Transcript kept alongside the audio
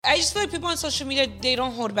I just feel like people on social media, they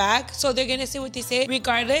don't hold back. So they're going to say what they say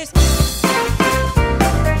regardless.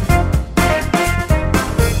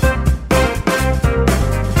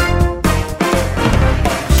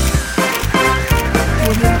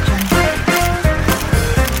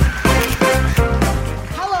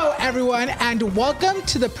 And welcome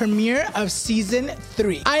to the premiere of Season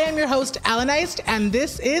 3. I am your host, Alan Eist, and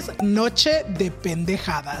this is Noche de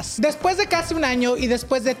Pendejadas. Después de casi un año y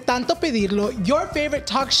después de tanto pedirlo, your favorite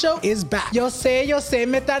talk show is back. Yo sé,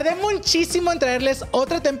 me tardé muchísimo en traerles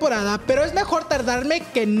otra temporada, pero es mejor tardarme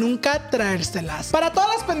que nunca traérselas. Para todas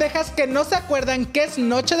las pendejas que no se acuerdan qué es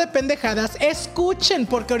Noche de Pendejadas, escuchen,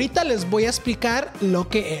 porque ahorita les voy a explicar lo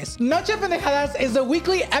que es. Noche de Pendejadas is a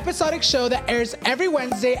weekly episodic show that airs every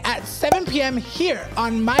Wednesday at 7 p.m. here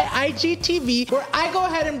on my IGTV, where I go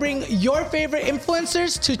ahead and bring your favorite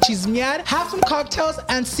influencers to chismear, have some cocktails,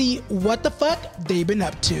 and see what the fuck they've been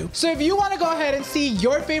up to. So if you want to go ahead and see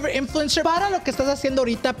your favorite influencer, para lo que estás haciendo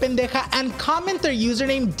ahorita, pendeja, and comment their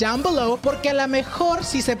username down below, porque a la mejor,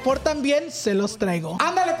 si se portan bien, se los traigo.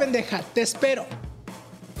 Ándale, pendeja, te espero.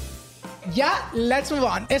 Ya, let's move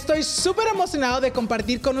on. Estoy súper emocionado de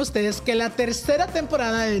compartir con ustedes que la tercera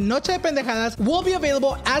temporada de Noche de Pendejadas will be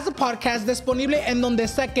available as a podcast, disponible en donde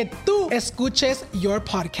sea que tú escuches your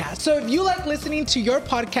podcast. So if you like listening to your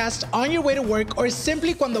podcast on your way to work or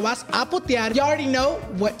simply cuando vas a putear, you already know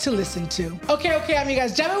what to listen to. Ok,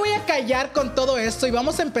 amigas, ya me voy a callar con todo esto y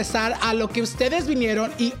vamos a empezar a lo que ustedes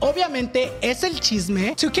vinieron y obviamente es el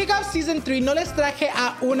chisme. To kick off Season 3 no les traje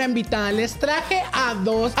a una invitada, les traje a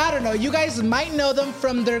dos. I don't know, you guys might know them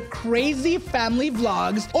from their crazy family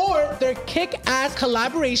vlogs or their kick-ass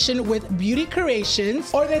collaboration with Beauty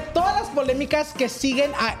Creations or de todas las polémicas que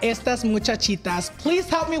siguen a estas muchachitas. Please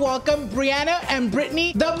help me welcome Brianna and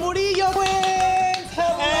Brittany, the Murillo twins.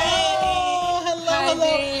 Hello.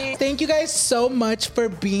 Thank you guys so much for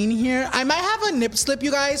being here. I might have a nip slip,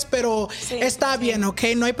 you guys, pero está bien,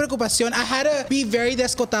 okay? No hay preocupación. I had to be very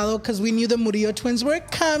descotado because we knew the Murillo twins were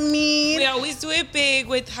coming. We always do it big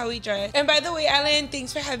with how we dress. And by the way, Alan,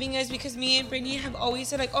 thanks for having us because me and Brittany have always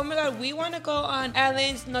said like, oh my God, we want to go on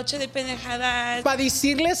Alan's Noche de Pendejadas. Para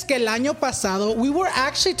decirles que el año pasado, we were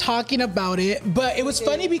actually talking about it, but it was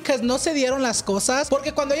funny because no se dieron las cosas,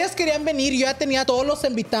 porque cuando ellas querían venir, yo ya tenía todos los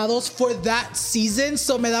invitados for that season,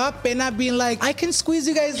 so me daba pena being like, I can squeeze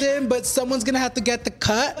you guys in, but someone's gonna have to get the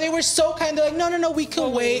cut. They were so kind of like, no, we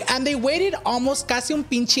can wait. And they waited almost casi un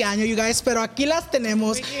pinche año, you guys, pero aquí las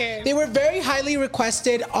tenemos. They were very highly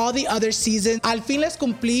requested all the other seasons. Al fin les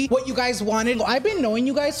cumplí what you guys wanted. I've been knowing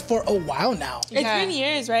you guys for a while now. It's been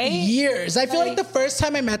years, right? Years. I feel like the first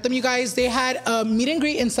time I met them, you guys, they had a meet and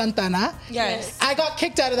greet in Santana. Yes. I got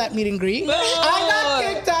kicked out of that meet and greet. I got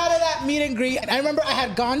kicked out of that meet and greet. I remember I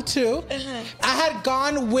had gone to, I had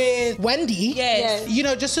gone with Wendy, you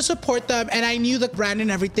know, just to support them, and I knew the brand and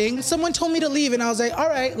everything. Someone told me to leave, and I was like, all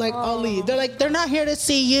right, like, I'll leave. They're like, they're not here to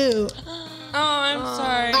see you. Oh, I'm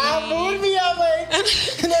sorry. Moved me. I'm like, I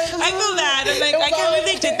feel bad. I'm like, I can't believe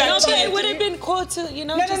they did that. No, but it would have been cool to, you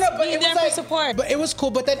know, just be there for support. But it was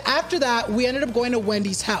cool. But then after that, we ended up going to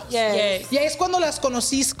Wendy's house. Yes. Yeah, es cuando las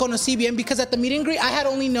conocí bien, because at the meet and greet, I had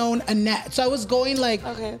only known Annette. So I was going like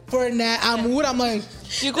for Annette. I'm like,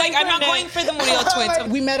 you're like, I'm not going for the Murillo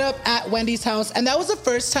twins. We met up at Wendy's house, and that was the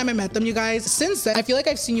first time I met them, you guys. Since then, I feel like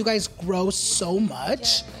I've seen you guys grow so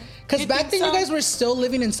much. Because back then you guys were still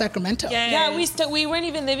living in Sacramento. Yeah, we weren't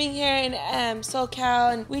even living here in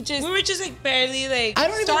SoCal, and we were just like barely like I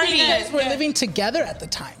don't even think you guys were living together at the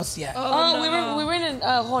time. Yeah. No. we were in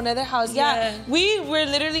a whole other house. Yeah. We were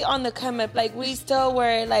literally on the come up. Like we still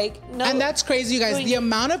were like no. And that's crazy, you guys. The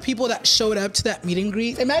amount of people that showed up to that meet and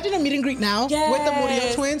greet. Imagine a meet and greet now with the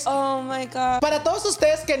Murillo twins. Oh my God. Para todos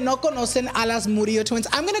ustedes que no conocen a las Murillo twins,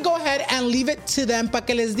 I'm gonna go ahead and leave it to them para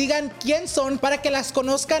que les digan quién son, para que las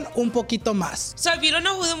conozcan un poquito más. So if you don't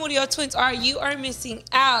know who the Murillo twins are, you are missing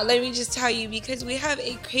out. Let me just tell you, because we have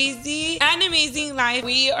a crazy and amazing life.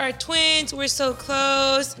 We are twins. We're so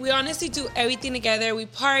close. We honestly do everything together. We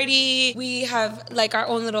party. We have like our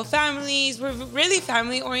own little families. We're really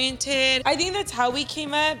family oriented. I think that's how we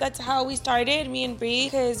came up. That's how we started, me and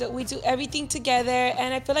Brie, because we do everything together.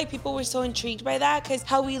 And I feel like people were so intrigued by that because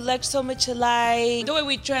how we look so much alike, the way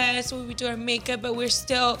we dress, the way we do our makeup, but we're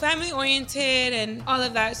still family oriented and all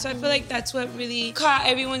of that. So I feel like that's what really caught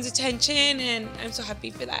everyone's attention, and I'm so happy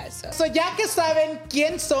for that. So ya que saben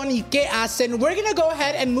quién son y qué hacen, we're gonna go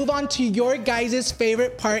ahead and move on to your guys'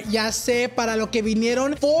 favorite part. Ya sé, para lo que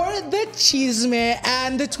vinieron for the chisme,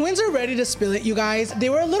 and the twins are ready to spill it, you guys. They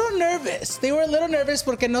were a little nervous.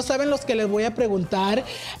 Porque no saben los que les voy a preguntar,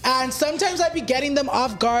 and sometimes I'd be getting them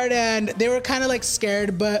off guard, and they were kind of like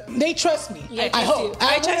scared, but they trust me. Yeah, I hope.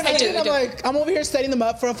 I'm like, I'm over here setting them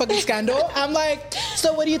up for a fucking scandal. I'm like,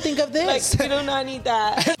 so what do you think of this? Like, we do not need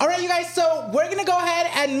that. All right, you guys, so we're gonna go ahead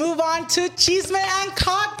and move on to chisme and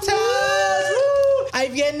cocktails. Woo! Ahí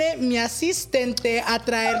viene mi asistente a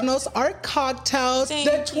traernos our cocktails.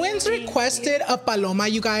 The twins requested a paloma,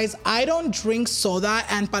 you guys. I don't drink soda,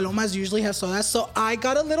 and palomas usually have soda, so I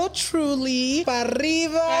got a little Truly. Pa'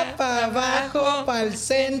 arriba, pa' abajo, pa' el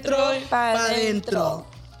centro, pa' adentro.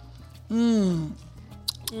 And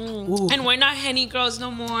we're not Henny girls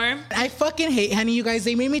no more. I fucking hate Henny, you guys.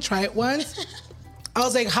 They made me try it once. I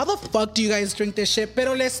was like, how the fuck do you guys drink this shit?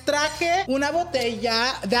 Pero les traje una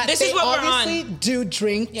botella that this they obviously do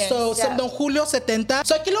drink. Yes, so, Don Julio 70.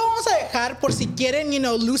 So aquí lo vamos a dejar por si quieren,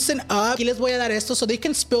 loosen up. Aquí les voy a dar esto so they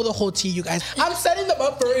can spill the whole tea, you guys. I'm setting them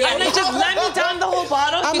up for real. I'm like, just let me down the whole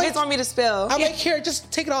bottle. You guys want me to spill? I'm like, here, just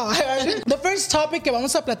take it all. The first topic que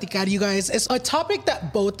vamos a platicar, you guys, is a topic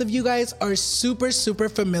that both of you guys are super, super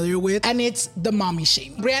familiar with, and it's the mommy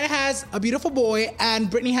shame. Brianna has a beautiful boy, and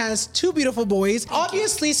Brittany has two beautiful boys.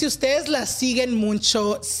 Obviously, si ustedes la siguen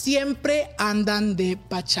mucho, siempre andan de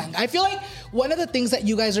pachanga. I feel like one of the things that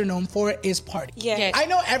you guys are known for is party. Yes. I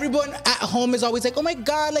know everyone at home is always like, oh my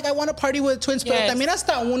God, like I want to party with twins, pero también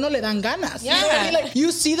hasta uno le dan ganas. Yeah. You know what I mean? Like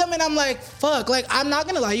you see them and I'm like, fuck, like I'm not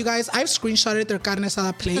gonna lie, you guys, I've screenshotted their carne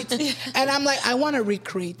asada plates and I'm like, I want to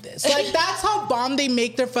recreate this. Like that's how bomb they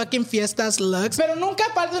make their fucking fiestas looks. Pero nunca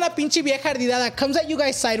falta una pinche vieja ardida that comes at you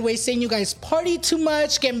guys sideways saying you guys party too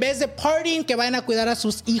much, que en vez de partying, que vayan a cuidar a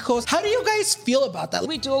sus hijos. How do you guys feel about that?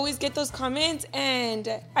 We do always get those comments, and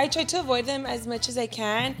I try to avoid them as much as I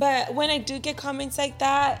can. But when I do get comments like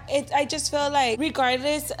that, I just feel like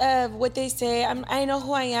regardless of what they say, I know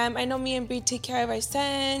who I am. I know me and Bree take care of our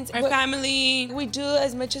sons, our family. We do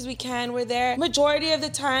as much as we can. We're there majority of the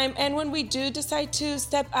time. And when we do decide to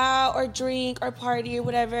step out or drink or party or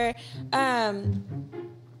whatever,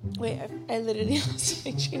 wait, I literally lost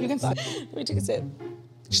my train of thought. Let me take a sip.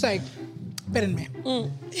 She's like, espérenme.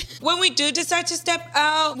 When we do decide to step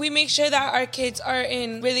out, we make sure that our kids are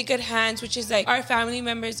in really good hands, which is like our family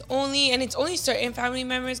members only. And it's only certain family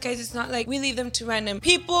members, guys. It's not like we leave them to random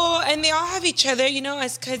people. And they all have each other,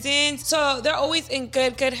 as cousins. So they're always in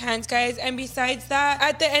good hands, guys. And besides that,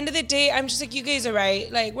 at the end of the day, I'm just like, you guys are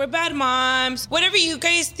right. Like, we're bad moms. Whatever you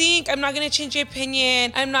guys think, I'm not going to change your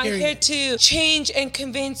opinion. I'm not here to change and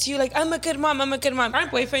convince you, like, I'm a good mom. Our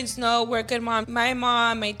boyfriends know we're a good mom. My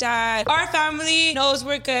mom, my dad, our family knows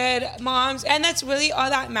we're good moms, and that's really all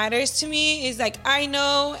that matters to me, is like I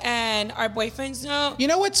know and our boyfriends know. You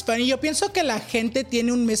know what's funny? Yo pienso que la gente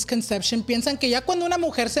tiene un misconception. Piensan que ya cuando una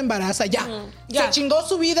mujer se embaraza, se chingó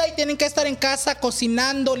su vida y tienen que estar en casa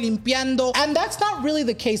cocinando, limpiando. And that's not really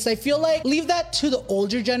the case. I feel like leave that to the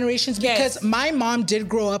older generations, because my mom did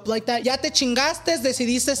grow up like that. Ya te chingaste,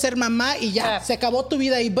 decidiste ser mamá y ya, se acabó tu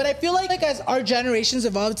vida ahí. But I feel like as our generations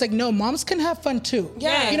evolve, it's like, no, moms can have fun too.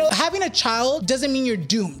 Yeah. Having a child doesn't mean you're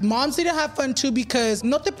doomed. Moms need to have fun too, because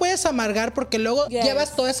no te puedes amargar porque luego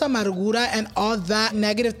llevas toda esa amargura and all that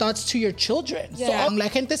negative thoughts to your children. So la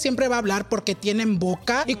gente siempre va a hablar porque tienen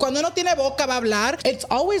boca, y cuando no tiene boca va a hablar. It's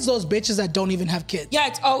always those bitches that don't even have kids. Yeah,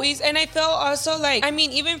 it's always. And I feel also like, I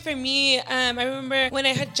mean, even for me, I remember when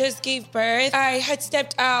I had just gave birth, I had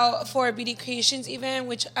stepped out for Beauty Creations even,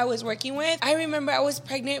 which I was working with. I remember I was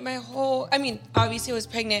pregnant obviously I was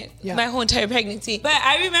pregnant my whole entire pregnancy. But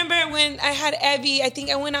I remember when I had Evie, I think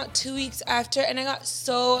I went out 2 weeks after, and I got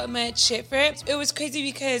so much shit for it. It was crazy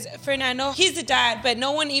because Fernando, he's the dad, but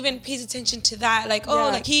no one even pays attention to that. Like,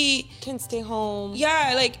 like he can stay home.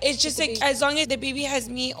 Yeah, like it's just like as long as the baby has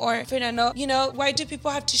me or Fernando, why do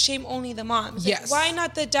people have to shame only the moms? Yes. Like, why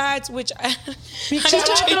not the dads? Which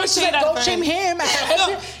don't shame him.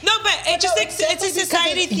 No, but it's just like it's a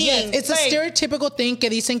society thing. Yes, it's a stereotypical thing que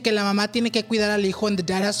dicen que la mamá tiene que cuidar al hijo and the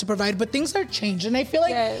dad has to provide, but things are changed. And I feel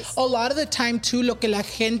like a lot of the time too, lo que la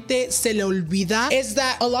gente se le olvida is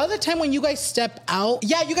that a lot of the time when you guys step out,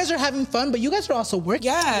 you guys are having fun, but you guys are also working.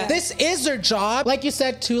 Yeah. This is their job. Like you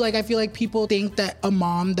said too, like I feel like people think that a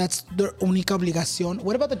mom, that's their única obligación.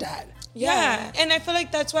 What about the dad? Yeah. And I feel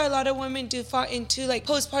like that's why a lot of women do fall into like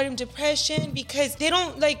postpartum depression, because they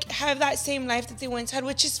don't like have that same life that they once had,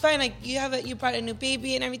 which is fine. Like you brought a new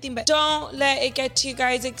baby and everything, but don't let it get to you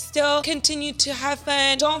guys. Like still continue to have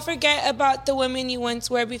fun. Don't forget about the women you once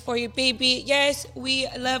were before your baby. Yes, we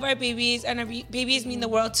love our babies and our babies mean the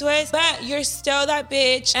world to us, but you're still that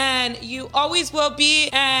bitch and you always will be.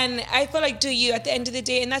 And I feel like do you at the end of the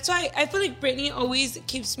day. And that's why I feel like Brittany always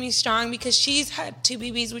keeps me strong, because she's had 2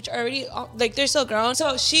 babies which already like they're so grown,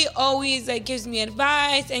 so she always like gives me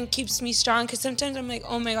advice and keeps me strong, because sometimes I'm like,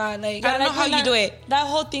 oh my god, like I don't know how you do it. That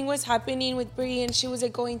whole thing was happening with Brie, and she was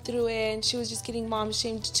like going through it, and she was just getting mom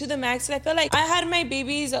shamed to the max. And I feel like I had my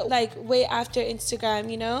babies like way after Instagram,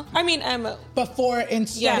 you know. I mean, before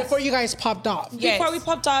Instagram, before you guys popped off. Before we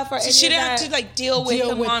popped off, or so she didn't have to like deal with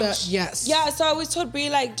the mom. Yes. Yeah. So I always told Brie,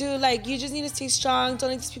 like, dude, like you just need to stay strong. Don't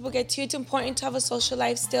let these people get to you. It's important to have a social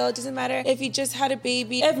life still. It doesn't matter if you just had a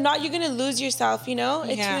baby. If not, you're gonna lose yourself. You know,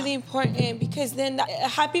 it's really important, because then a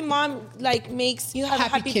happy mom like makes you have a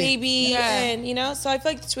happy baby, and you know. So I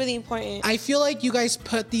feel like it's really important. I feel like you guys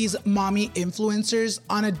put these mommy influencers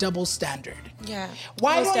on a double standard. Yeah.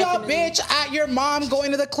 Why don't y'all bitch at your mom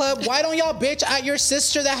going to the club? Why don't y'all bitch at your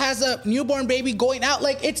sister that has a newborn baby going out?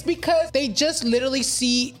 Like, it's because they just literally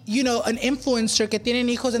see, you know, an influencer que tienen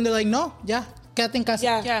hijos and they're like, no, ya. Quédate en casa.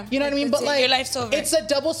 Yeah. You know what I mean? But like, your life's over. It's a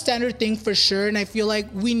double standard thing for sure. And I feel like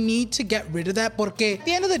we need to get rid of that. Porque at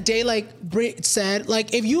the end of the day, like Britt said,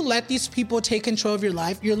 like if you let these people take control of your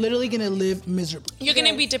life, you're literally going to live miserably. You're going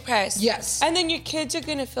to be depressed. Yes. And then your kids are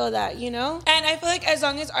going to feel that, you know? And I feel like as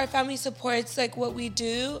long as our family supports like what we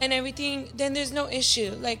do and everything, then there's no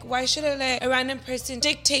issue. Like, why should I let a random person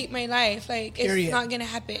dictate my life? Like, it's not going to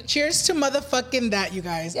happen. Cheers to motherfucking that, you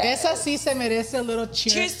guys. Yes. Esa sí se merece a little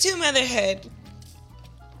cheers. Cheers to motherhood.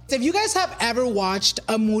 If you guys have ever watched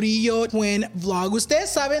a Murillo twin vlog,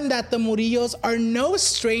 ustedes saben that the Murillos are no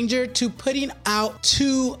stranger to putting out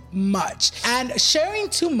too much. And sharing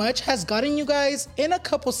too much has gotten you guys in a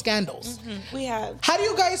couple scandals. Mm-hmm. We have. How do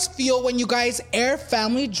you guys feel when you guys air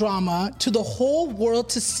family drama to the whole world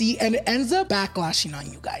to see and it ends up backlashing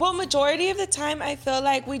on you guys? Well, majority of the time, I feel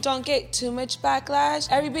like we don't get too much backlash.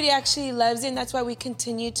 Everybody actually loves it, and that's why we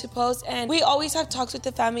continue to post. And we always have talks with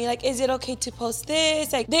the family, like, is it okay to post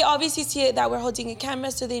this? Like, they obviously see it that we're holding a camera,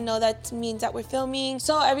 so they know that means that we're filming.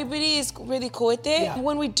 So everybody is really cool with it. Yeah.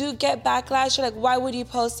 When we do get backlash, like, why would you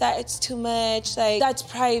post that? It's too much. Like, that's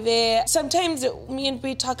private. Sometimes me and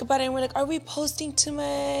Brie talk about it, and we're like, are we posting too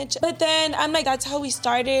much? But then I'm like, that's how we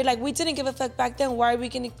started. Like, we didn't give a fuck back then. Why are we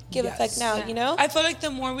gonna give a fuck now? You know? I feel like the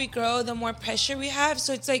more we grow, the more pressure we have.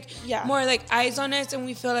 So it's like more like eyes on us, and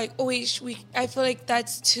we feel like, oh wait, I feel like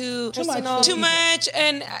that's too much.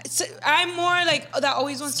 And so I'm more like that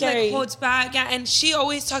always wants to like holds back. Yeah, and she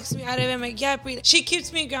always talks me out of it. I'm like, yeah, Brie. She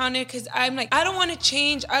keeps me grounded, because I'm like, I don't want to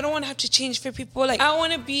change. I don't want to have to change for people. Like, I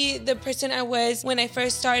want to be the person I was when I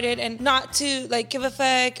first started, and not to like give a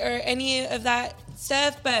fuck or any of that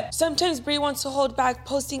stuff. But sometimes Brie wants to hold back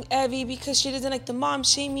posting Evie because she doesn't like the mom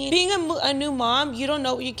shaming. Being a new mom, you don't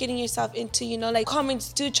know what you're getting yourself into, you know, like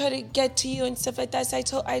comments do try to get to you and stuff like that.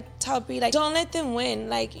 So I tell Brie, like, don't let them win.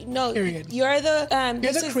 Like, no, you're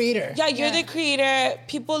the creator. Yeah, you're the creator.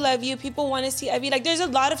 People love you. People want to see Evie. Like, there's a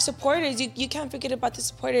lot of supporters. You can't forget about the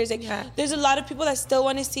supporters. Like, there's a lot of people that still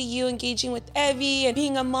want to see you engaging with Evie and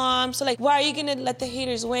being a mom. So like, why are you gonna let the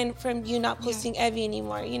haters win from you not posting Evie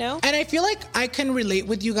anymore, you know? And I feel like I can relate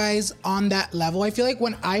with you guys on that level. I feel like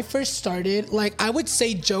when I first started, like, I would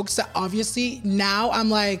say jokes that obviously now I'm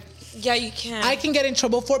like, yeah, you can. I can get in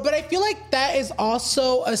trouble for it, but I feel like that is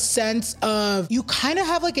also a sense of you kind of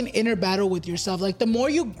have like an inner battle with yourself. Like, the more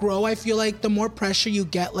you grow, I feel like the more pressure you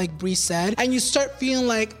get, like Brie said, and you start feeling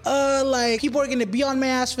like people are gonna be on my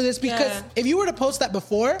ass for this, because if you were to post that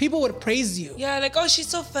before, people would praise you. Yeah, like, oh, she's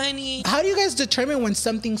so funny. How do you guys determine when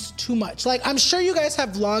something's too much? Like, I'm sure you guys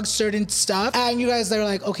have vlogged certain stuff, and you guys are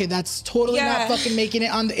like, okay, that's totally not fucking making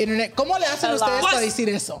it on the internet. ¿Cómo le hacen ustedes para decir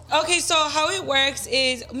eso? Okay, so how it works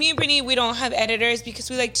is me and Brittany, we don't have editors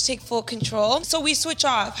because we like to take full control. So we switch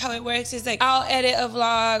off. How it works is like, I'll edit a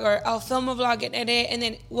vlog, or I'll film a vlog and edit, and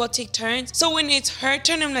then we'll take turns. So when it's her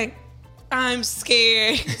turn, I'm like, I'm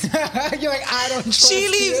scared. You're like, I don't trust She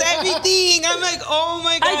leaves everything. I'm like, oh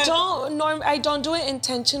my God. I don't do it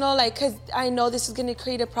intentional, like, because I know this is going to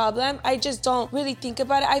create a problem. I just don't really think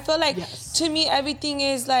about it. I feel like, to me, everything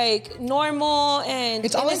is, like, normal, and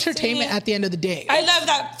it's all entertainment at the end of the day. I love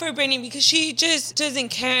that for Brittany, because she just doesn't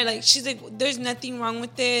care. Like, she's like, there's nothing wrong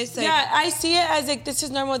with this. Like, yeah, I see it as, like, this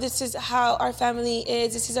is normal. This is how our family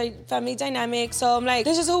is. This is our family dynamic. So I'm like,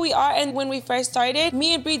 this is who we are. And when we first started,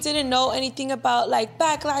 me and Brie didn't know anything about like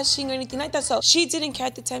backlashing or anything like that. So she didn't care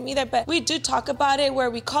at the time either. But we do talk about it where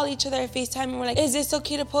we call each other at FaceTime and we're like, is this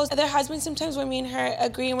okay to post? There has been sometimes where me and her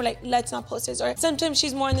agree and we're like, let's not post this. Or sometimes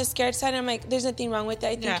she's more on the scared side and I'm like, there's nothing wrong with it.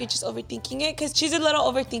 I think you're just overthinking it, because she's a little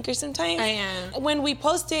overthinker sometimes. I am. When we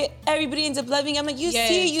post it, everybody ends up loving it. I'm like, you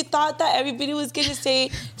see, you thought that everybody was gonna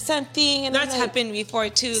say something, and that's happened before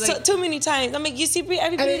too. Like, so, too many times. I'm like, you see, Brie,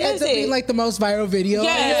 everybody and it ends up being like the most viral video.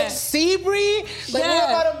 Yeah. See, Brie, like we're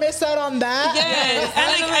about to miss out on that. Yes.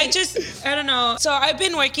 And I don't know. So I've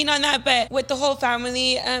been working on that, but with the whole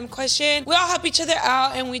family question, we all help each other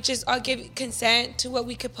out and we just all give consent to what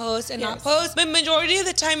we could post and not post. But majority of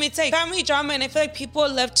the time it's like family drama, and I feel like people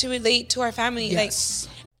love to relate to our family. Yes.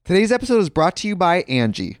 Today's episode is brought to you by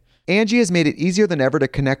Angie. Angie has made it easier than ever to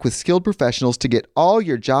connect with skilled professionals to get all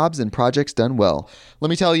your jobs and projects done well. Let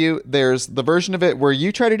me tell you, there's the version of it where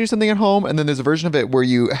you try to do something at home, and then there's a version of it where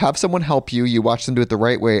you have someone help you, you watch them do it the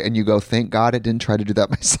right way, and you go, thank God I didn't try to do that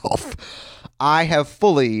myself. I have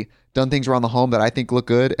fully done things around the home that I think look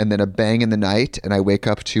good, and then a bang in the night, and I wake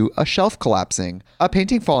up to a shelf collapsing, a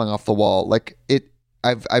painting falling off the wall. Like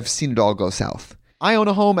I've seen it all go south. I own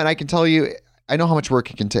a home, and I can tell you, I know how much work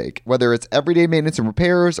it can take. Whether it's everyday maintenance and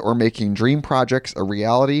repairs or making dream projects a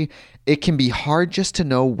reality, it can be hard just to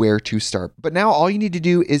know where to start. But now all you need to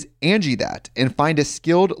do is Angie that and find a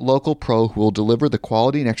skilled local pro who will deliver the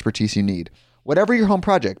quality and expertise you need. Whatever your home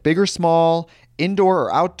project, big or small, indoor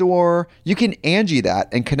or outdoor, you can Angie that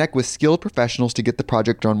and connect with skilled professionals to get the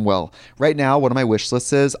project done well. Right now, one of my wish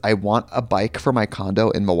lists is I want a bike for my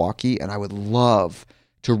condo in Milwaukee, and I would love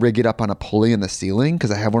to rig it up on a pulley in the ceiling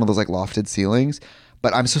because I have one of those like lofted ceilings,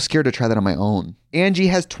 but I'm so scared to try that on my own. Angie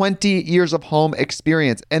has 20 years of home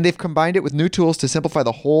experience, and they've combined it with new tools to simplify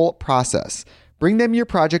the whole process. Bring them your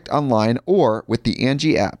project online or with the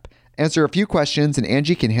Angie app. Answer a few questions and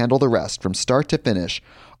Angie can handle the rest from start to finish,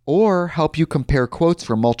 or help you compare quotes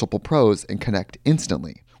from multiple pros and connect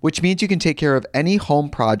instantly, which means you can take care of any home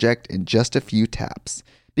project in just a few taps.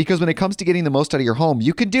 Because when it comes to getting the most out of your home,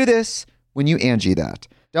 you can do this when you Angie that.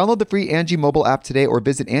 Download the free Angie mobile app today or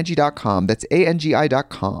visit Angie.com. That's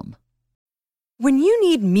ANGI.com. When you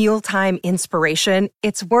need mealtime inspiration,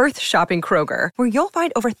 it's worth shopping Kroger, where you'll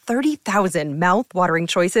find over 30,000 mouth-watering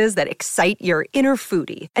choices that excite your inner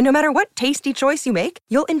foodie. And no matter what tasty choice you make,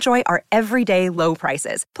 you'll enjoy our everyday low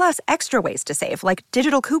prices, plus extra ways to save, like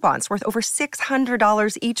digital coupons worth over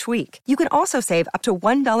 $600 each week. You can also save up to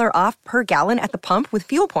 $1 off per gallon at the pump with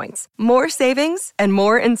fuel points. More savings and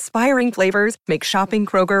more inspiring flavors make shopping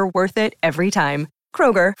Kroger worth it every time.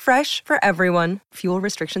 Kroger, fresh for everyone. Fuel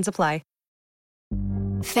restrictions apply.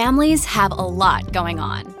 Families have a lot going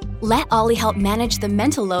on. Let Ollie help manage the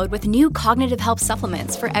mental load with new cognitive health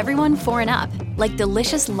supplements for everyone 4 and up, like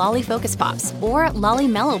delicious Lolly Focus Pops or Lolly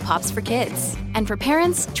Mellow Pops for kids. And for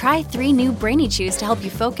parents, try 3 new Brainy Chews to help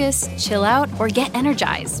you focus, chill out, or get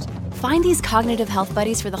energized. Find these cognitive health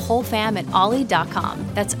buddies for the whole fam at ollie.com.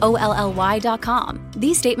 That's OLLY.com.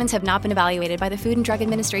 These statements have not been evaluated by the Food and Drug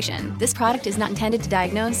Administration. This product is not intended to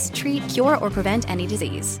diagnose, treat, cure, or prevent any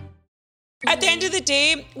disease. At the end of the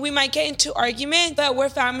day, we might get into argument, but we're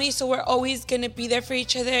family, so we're always going to be there for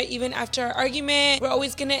each other. Even after our argument, we're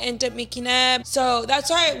always going to end up making up. So that's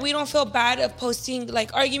why we don't feel bad of posting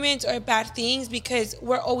like arguments or bad things, because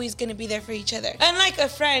we're always going to be there for each other. Unlike a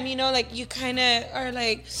friend, you know, like you kind of are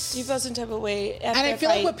like, you feel some type of way after and I feel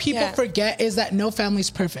like what people forget is that no family's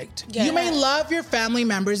perfect. Yeah. You may love your family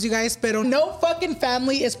members, you guys, but no fucking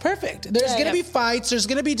family is perfect. There's going to be fights. There's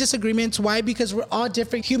going to be disagreements. Why? Because we're all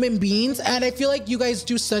different human beings. And I feel like you guys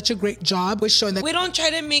do such a great job with showing that we don't try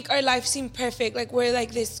to make our life seem perfect. Like we're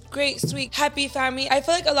like this great, sweet, happy family. I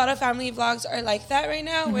feel like a lot of family vlogs are like that right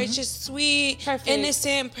now, where it's just sweet, perfect,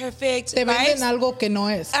 innocent, perfect Te venden algo que no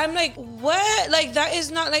es. I'm like, what? Like that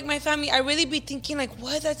is not like my family. I really be thinking like,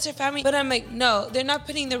 what? That's their family. But I'm like, no, they're not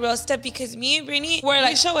putting the real stuff, because me and Brittany, we're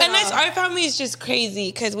like, unless our family is just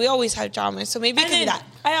crazy, because we always have drama. So maybe because of that.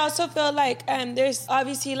 I also feel like there's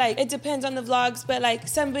obviously like, it depends on the vlogs, but like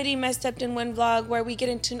somebody messed up in one vlog where we get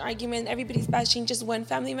into an argument, everybody's bashing just one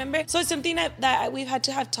family member. So it's something that we've had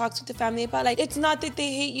to have talks with the family about. Like, it's not that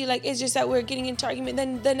they hate you, like it's just that we're getting into argument.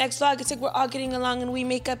 Then the next vlog, it's like we're all getting along and we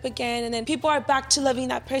make up again, and then people are back to loving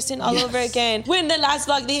that person all over again. When the last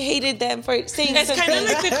vlog, they hated them for saying it's kind of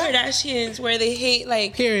like the Kardashians, where they hate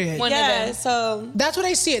like one of them. So that's what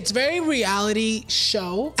I see. It's very reality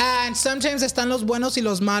show, and sometimes están los buenos y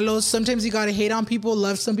los malos. Sometimes you gotta hate on people,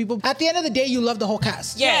 love some people. At the end of the day, you love the whole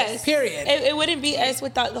cast. Yes. Period. It wouldn't be us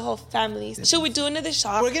without the whole family. Should we do another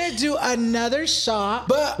shot? We're gonna do another shot,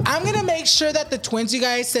 but I'm gonna make sure that the twins, you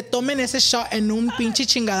guys, se tomen ese shot en un pinche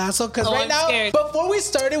chingadazo. Because right now, before we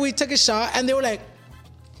started, we took a shot and they were like,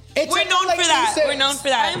 We're known for that. We're We're known for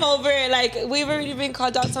that. I'm over it. Like, we've already been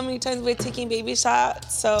called out so many times with taking baby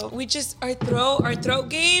shots. So We just, our throat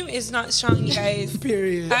game is not strong, you guys.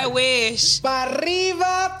 Period. I wish. Pa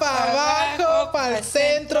arriba, pa abajo, pa el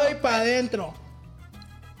centro y pa adentro.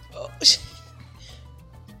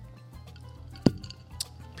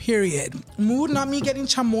 Period. Mood, not me getting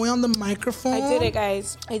chamoy on the microphone. I did it,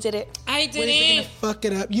 guys. I did it. I What if you're gonna didn't. fuck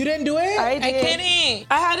it up? You didn't do it? I I did. couldn't.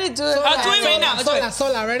 I had to do it. I'll do it right now. I'll do it.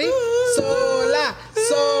 Sola, ready? Sola,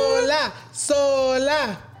 sola,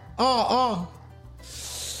 sola. Oh.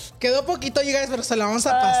 Quedó poquito, you guys, pero se la vamos a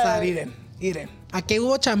pasar. Miren. Aquí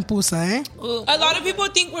hubo champuza, ¿eh? A lot of people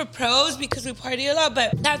think we're pros because we party a lot,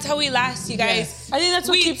 but that's how we last, you guys. Yes. I think that's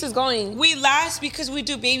what keeps us going. We last because we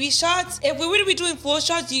do baby shots. If we were to be doing full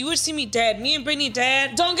shots, you would see me dead. Me and Brittany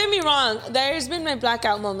dead. Don't get me wrong. There's been my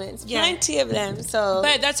blackout moments. Yeah. Plenty of them. So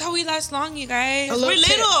But that's how we last long, you guys. A little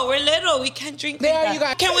We're tip. little. We can't drink There like that. you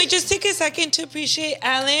go. Can we just take a second to appreciate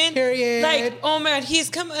Alan? Period. Like, oh my God, he's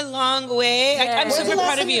come a long way. Like, I'm Yes. When's super the last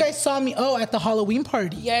proud time of you you. guys saw me? Oh, at the Halloween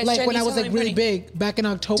party. Yes, like when I Jenny's was like Halloween really party. big back in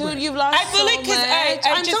October. dude, you've lost I feel so like 'cause I much.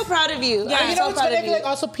 I'm so just- proud of you. Yeah. I'm you know so what's proud funny? I of feel you. like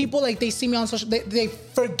also people like they see me on social, they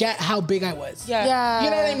forget how big I was. Yeah. You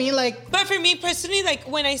know what I mean? Like But for me personally, like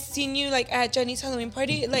when I seen you like at Jenny's Halloween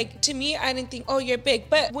party, like to me, I didn't think, oh, you're big.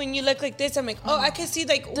 But when you look like this, I'm like, oh, I can see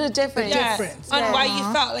like The difference. yeah, difference. on Yeah. why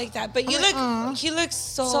you felt like that. But you I'm look, like, he looks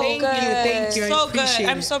so, So thank good. you. I so good. appreciate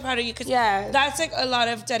I'm it. so proud of you because Yeah. that's like a lot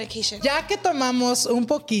of dedication. Ya que tomamos un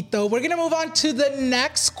poquito, we're gonna move on to the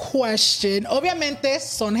next question. Obviamente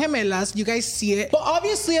son gemelas, you guys see it. But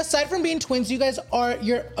obviously, aside from being twins, you guys are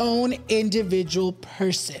your own individual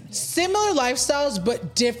person. Similar lifestyles,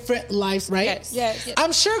 but different lives, right? Yes.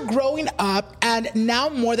 I'm sure growing up, and now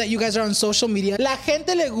more that you guys are on social media, la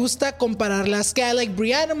gente le gusta compararlas, que I like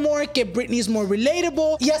Brianna more, que Britney's more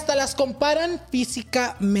relatable, y hasta las comparan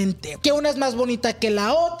físicamente. Que una es más bonita que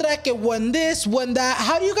la otra, que one this, one that.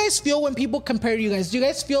 How do you guys feel when people compare you guys? Do you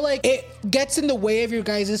guys feel like it gets in the way of your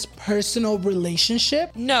guys' personal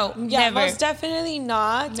relationship? No, Yeah, never. most definitely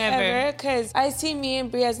not. Never. Ever. Because I see me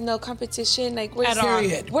and Brie as no competition. Like, we're, At all.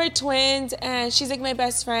 Period. we're twins, and she's like my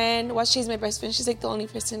best friend. Well, she's my best friend. She's like the only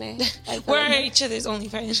person I feel We're like- each other's only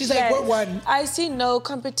friends. She's like, we're one. I see no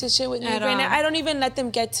competition with me At right now. all. I don't even let them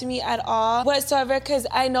get to me at all whatsoever because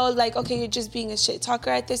I know, like, okay, you're just being a shit talker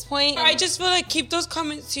at this point. I just feel like keep those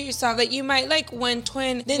comments to yourself. Like you might like one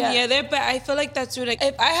twin than the Yeah. other, but I feel like that's rude. Like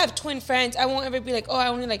if I have twin friends, I won't ever be like, oh, I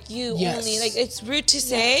only like you Yes. only. Like it's rude to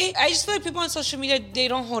say. I just feel like people on social media, they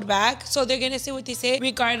don't hold back, so they're gonna say what they say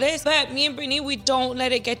regardless. But me and Brittany, we don't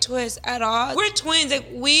let it get to us at all. We're twins. Like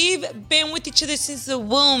we've been with each other since the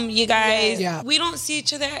womb, you guys. Yeah. We don't see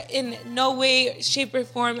each other in no way, shape, or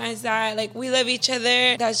form as that. Like we love each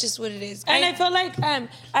other. That's just what it is. And I feel like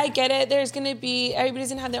I get it. There's gonna be everybody's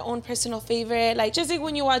gonna have their own personal favorite. Like just like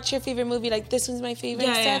when you watch your favorite movie, like this one's my favorite.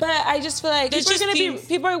 Yeah, and yeah. stuff. But I just feel like There's people are just gonna be things-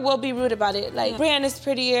 people will be rude about it. Like Brianna's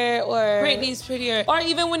prettier or Brittany's prettier. or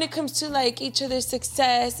even when it comes to like each other's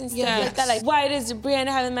success and stuff Yes. like that. Like why does Brianna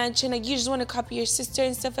have a mansion? Like you just want to copy your sister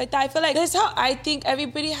and stuff like that. I feel like that's how I think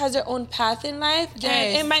everybody has their own path in life. Yes.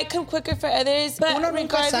 And it might come quicker for others. But Uno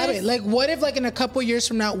nunca sabe. regardless, Like, what if, like, in a couple years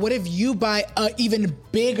from now, what if you buy a even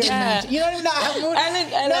bigger mansion? You know what I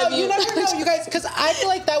mean? I No, love you you. never know, you guys. Because I feel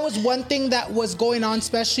like that was one thing that was going on,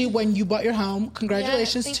 especially when you bought your home.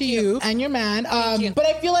 Congratulations thank to you. you and your man. you. But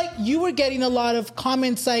I feel like you were getting a lot of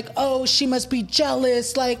comments like, "Oh, she must be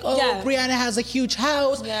jealous." Like, "Oh, Yeah. Brianna has a huge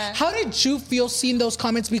house." Yeah. How did you feel seeing those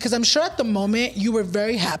comments? Because I'm sure at the moment you were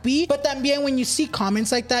very happy, but también when you see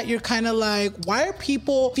comments like that, you're kind of like, "Why are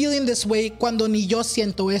people feeling this way cuando ni yo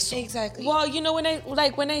siento eso?" Exactly. Well, you know,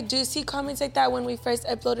 when I do see comments like that, when we first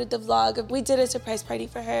uploaded the vlog, we did a surprise party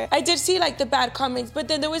for her. I did see like the bad comments, but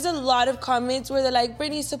then there was a lot of comments where they're like,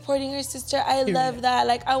 Brittany's supporting her sister. I love that.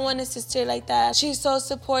 Like, I want a sister like that. She's so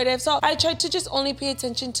supportive. So I try to just only pay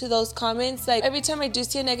attention to those comments. Like every time I do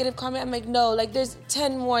see a negative comment, I'm like, no, like there's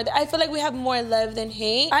 10 more. I feel like we have more love than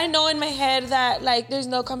hate. I know in my head that like there's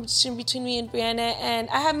no competition between me and Brianna, and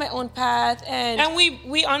I have my own path. And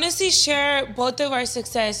we honestly share both of our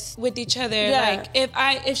success with each other. Yeah. Like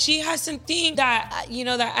if she has something that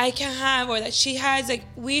that I can have or that she has, like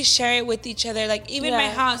we share it with each other. Like even my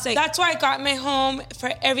Yeah. house, like that's why I got my home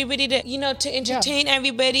for everybody to to entertain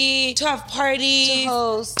everybody, to have parties,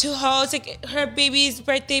 To host. like her baby's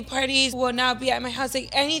birthday party. parties will now be at my house. Like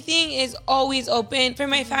anything is always open for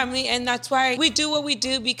my family, and that's why we do what we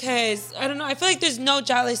do, because I don't know, I feel like there's no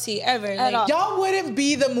jealousy ever. At all. Y'all wouldn't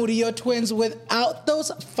be the Murillo twins without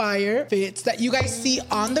those fire fits that you guys see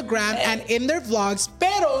on the gram and in their vlogs.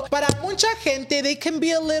 Pero para mucha gente, they can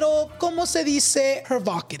be a little, como se dice,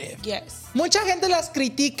 provocative. Yes. Mucha gente las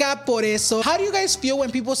critica por eso. How do you guys feel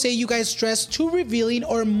when people say you guys dress too revealing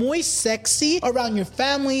or muy sexy around your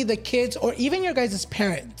family, the kids, or even your guys'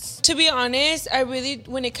 parents? To be honest, I really,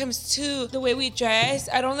 when it comes to the way we dress,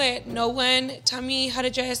 I don't let no one tell me how to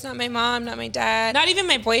dress. Not my mom, not my dad, not even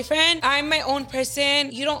my boyfriend. I'm my own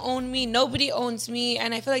person. You don't own me. Nobody owns me.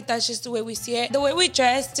 And I feel like that's just the way we see it. The way we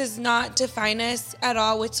dress does not define us at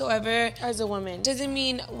all whatsoever. As a woman. Doesn't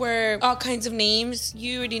mean we're all kinds of names.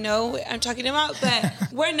 You already know what I'm talking about, but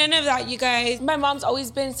we're none of that, you guys. My mom's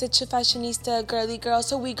always been such a fashionista, girly girl.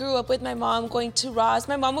 So we grew up with my mom going to Ross.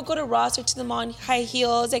 My mom would go to Ross or to the mall in high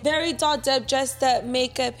heels, like very dolled up, dressed up,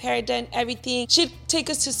 makeup, hair done, everything. She'd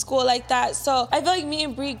take us to school like that. So I feel like me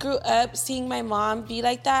and Brie grew up seeing my mom be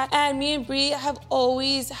like that. And me and Brie have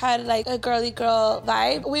always had like a girly girl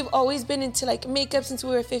vibe. We've always been into like makeup since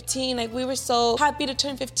we were 15. Like we were so happy to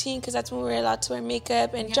turn 15 because that's when we were allowed to wear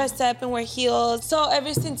makeup and dress up and wear heels. So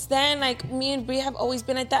ever since then, like me and Brie have always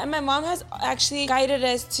been like that. And my mom has actually guided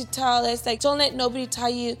us to tell us, like, don't let nobody tell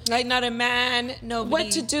you, like, not a man, nobody,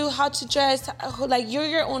 what to do, how to dress, like you're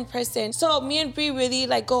your own person. So me and Brie really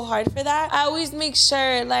like go hard for that. I always make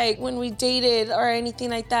sure, like, when we dated or anything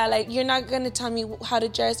like that, like, you're not gonna tell me how to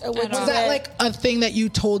dress or what to wear. Was that like a thing that you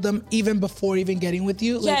told them even before even getting with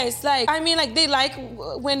you? Yes, like, I mean, like, they like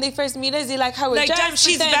when they first meet us, they like how we're like, dressed.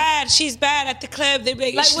 Damn, she's bad at the club. They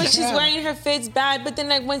be like what she's wearing, her fit's bad. But then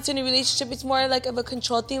like once in a relationship, it's more like of a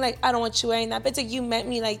control thing. Like, I don't want you wearing that. But it's like, you met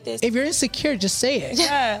me like this. If you're insecure, just say it.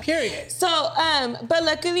 Yeah. Period. So, but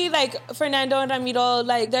luckily, like, Fernando and Ramiro,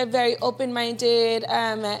 like, they're very open-minded.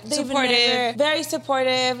 Supportive. Very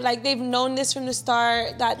supportive. Like, they've known this from the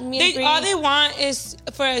start. That me and Brie, all they want is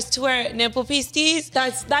for us to wear nipple pasties.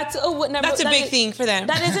 That's a big thing for them.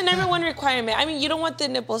 That is a number one requirement. I mean, you don't want the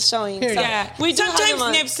nipples showing. Period. So Yeah. we do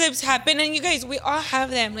Sometimes nip slips happen, and you guys, we all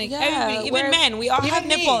have them. Like, everybody, even men, we all have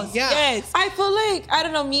me, nipples. yeah. Yes. I feel like, I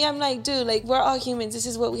don't know, me, I'm like, dude, like, we're all humans. This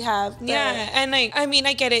is what we have. But Yeah, and like, I mean,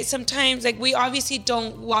 I get it. Sometimes, like, we obviously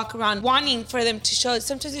don't walk around wanting for them to show.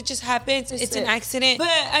 Sometimes it just happens. It's an accident. But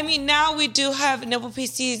I mean, now we do have nipple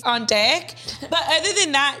pasties on deck. But other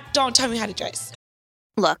than that, don't tell me how to dress.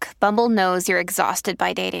 Look, Bumble knows you're exhausted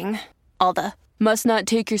by dating. All the must not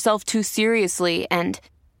take yourself too seriously and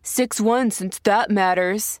 6'1" since that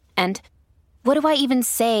matters. And what do I even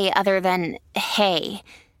say other than hey?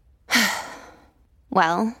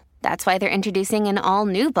 Well, that's why they're introducing an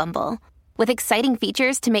all-new Bumble with exciting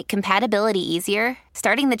features to make compatibility easier,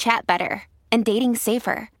 starting the chat better, and dating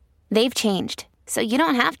safer. They've changed, so you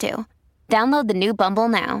don't have to. Download the new Bumble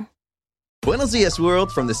now. Buenos dias,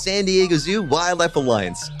 world, from the San Diego Zoo Wildlife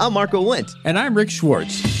Alliance. I'm Marco Wendt. And I'm Rick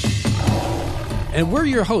Schwartz. And we're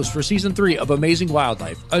your hosts for Season 3 of Amazing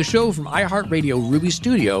Wildlife, a show from iHeartRadio Ruby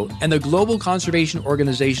Studio and the global conservation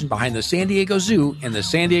organization behind the San Diego Zoo and the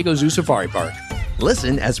San Diego Zoo Safari Park.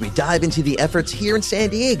 Listen as we dive into the efforts here in San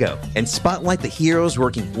Diego and spotlight the heroes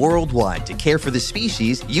working worldwide to care for the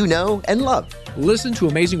species you know and love. Listen to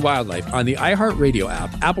Amazing Wildlife on the iHeartRadio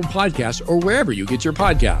app, Apple Podcasts, or wherever you get your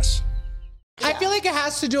podcasts. I feel like it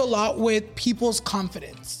has to do a lot with people's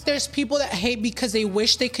confidence. There's people that hate because they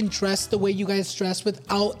wish they can dress the way you guys dress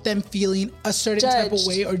without them feeling a certain type of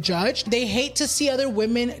way or judged. They hate to see other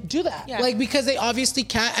women do that. Yeah. Like, because they obviously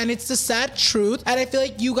can't, and it's the sad truth. And I feel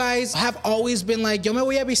like you guys have always been like, yo me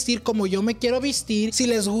voy a vestir como yo me quiero vestir. Si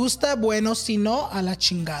les gusta, bueno, si no, a la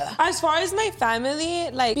chingada. As far as my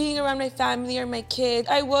family, like being around my family or my kids,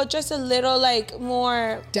 I will dress a little like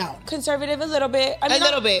more down, conservative, a little bit. I mean, a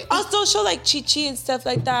little bit. I'll still show like chichi and stuff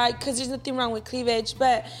like that because there's nothing wrong with cleavage,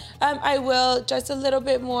 but I will dress a little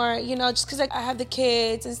bit more, you know, just because like I have the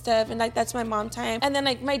kids and stuff, and like that's my mom time. And then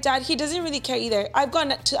like my dad, he doesn't really care either. I've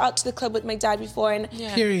gone out to the club with my dad before, and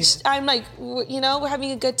Period. I'm like, you know, we're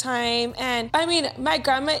having a good time. And I mean, my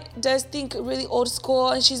grandma does think really old school,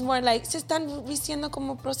 and she's more like, se están vistiendo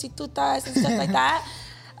como prostitutas and stuff like that.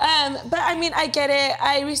 But I mean, I get it.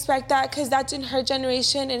 I respect that because that's in her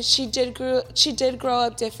generation, and she did grow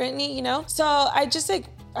up differently, you know. So I just like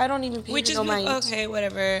I don't even pay no mind. Okay,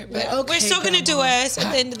 whatever. But okay, we're still gonna do us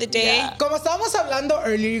at the end of the day. Yeah. Como estábamos hablando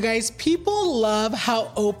earlier, you guys, people love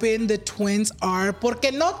how open the twins are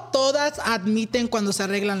porque no todas admiten cuando se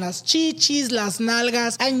arreglan las chichis, las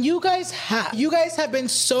nalgas, and you guys have. You guys have been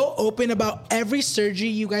so open about every surgery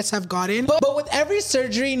you guys have gotten, but with every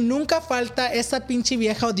surgery, nunca falta esa pinche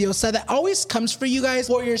vieja odiosa that always comes for you guys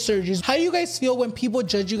for your surgeries. How do you guys feel when people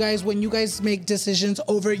judge you guys when you guys make decisions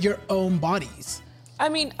over your own bodies? I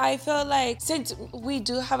mean, I feel like since we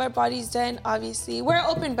do have our bodies done, obviously, we're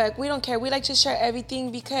open book. We don't care. We like to share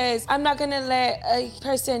everything because I'm not going to let a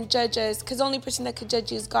person judge us because the only person that could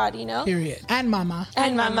judge you is God, you know? Period. And mama.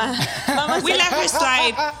 And mama. We let her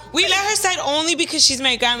slide. We let her slide only because she's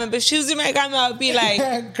my grandma. But if she was my grandma, I would be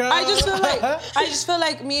like, Girl. I just feel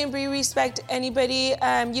like me and Brie respect anybody.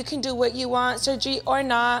 You can do what you want, surgery or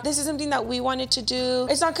not. This is something that we wanted to do.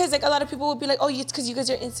 It's not because like a lot of people would be like, oh, it's because you guys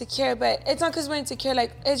are insecure, but it's not because we're insecure.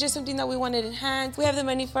 Like, it's just something that we wanted in hand. We have the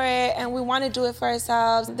money for it and we want to do it for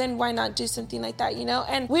ourselves. Then why not do something like that, you know?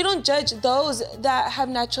 And we don't judge those that have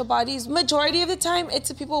natural bodies. Majority of the time, it's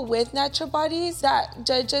the people with natural bodies that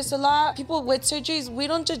judge us a lot. People with surgeries, we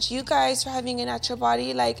don't judge you guys for having a natural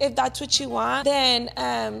body. Like, if that's what you want, then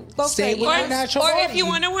go for it. Or if you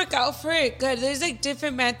want to work out for it, good. There's like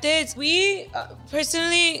different methods. We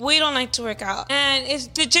personally, we don't like to work out. And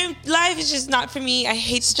if the gym life is just not for me. I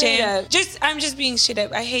hate the gym. I'm just being straight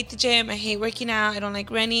up. I hate the gym. I hate working out. I don't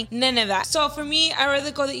like running. None of that. So for me, I'd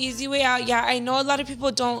rather go the easy way out. Yeah, I know a lot of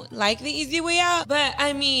people don't like the easy way out, but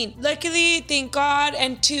I mean, luckily, thank God,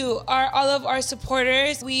 and to all of our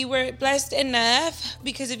supporters, we were blessed enough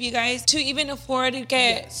because of you guys to even afford to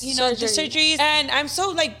get, the surgeries. And I'm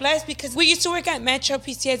so like blessed because we used to work at Metro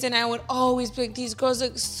PCS and I would always be like, these girls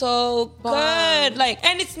look so good. Like,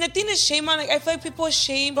 and it's nothing to shame on. Like, I feel like people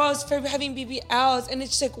shame girls for having BBLs and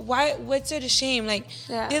it's just like, why, what's there to shame? Like,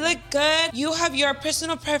 they look good. You have your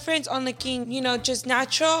personal preference on looking, just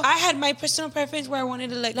natural. I had my personal preference where I wanted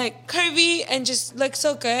to look like curvy and just look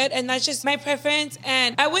so good. And that's just my preference.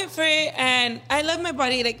 And I went for it and I love my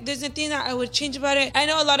body. Like, there's nothing that I would change about it. I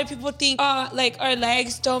know a lot of people think, like our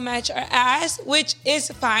legs don't match our ass, which is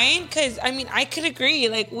fine. Cause I mean, I could agree.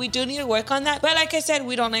 Like, we do need to work on that. But like I said,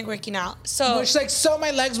 we don't like working out. So, which like, so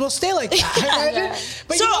my legs will stay like that.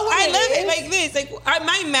 But so I love it like this. Like,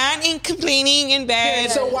 my man ain't complaining in bed.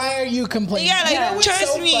 So why are you complaining? Yeah, like,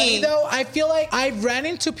 trust me. Funny, though, I feel like I've ran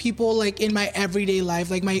into people like in my everyday life,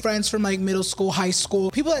 like my friends from like middle school, high school,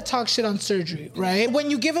 people that talk shit on surgery, right? When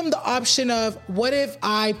you give them the option of, what if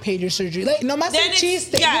I paid your surgery? Like, nomás en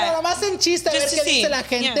chiste, nomás en chiste, a ver qué dice la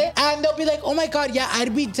gente. And they'll be like, oh my God, yeah,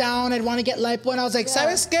 I'd be down, I'd want to get lipo. And I was like,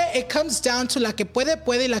 ¿sabes qué? It comes down to la que puede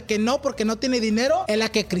y la que no, porque no tiene dinero, es la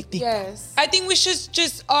que critica. Yes. I think we should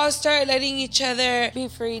just all start letting each other be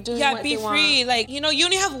free, do what they want. Like, you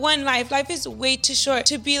only have one life. Life is way too short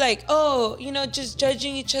to be like, just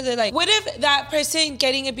judging each other. Like, what if that person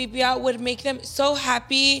getting a BBL would make them so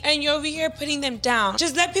happy and you're over here putting them down?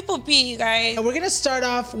 Just let people be, you guys. We're gonna start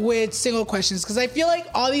off with single questions because I feel like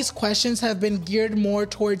all these questions have been geared more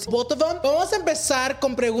towards both of them. Vamos a empezar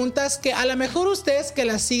con preguntas que a lo mejor ustedes que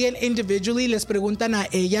las siguen individually les preguntan a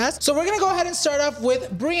ellas. So we're gonna go ahead and start off with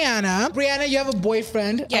Brianna. Brianna, you have a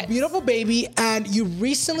boyfriend, a beautiful baby, and you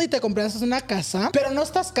recently te compraste una casa, pero no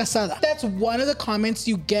estás casada. That's one of the comments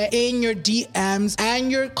you get in your DMs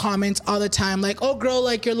and your comments all the time. Like, oh girl,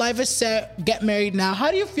 like your life is set, get married now.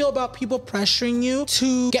 How do you feel about people pressuring you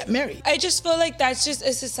to get married? I just feel like that's just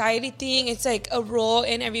a society thing. It's like a rule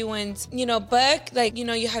in everyone's, book. Like,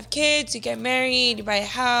 you have kids, you get married, you buy a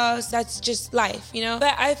house. That's just life,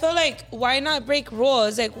 But I feel like, why not break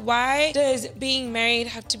rules? Like, why does being married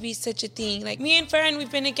have to be such a thing? Like, me and Farron,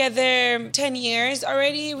 we've been together 10 years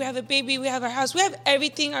already. We have a baby, we have our house, we have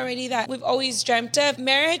everything already that we've always dreamt of.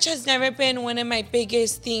 Marriage has never been one of my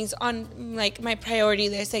biggest things on like my priority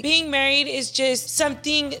list. Like, being married is just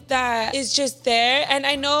something that is just there. And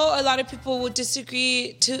I know a lot of people will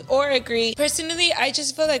disagree or agree. Personally, I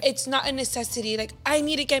just feel like it's not a necessity. Like, I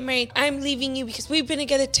need to get married. I'm leaving you because we've been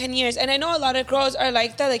together 10 years. And I know a lot of girls are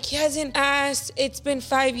like that. Like, he hasn't asked. It's been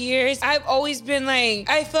 5 years. I've always been like,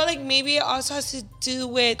 I feel like maybe it also has to do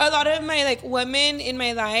with a lot of my like women in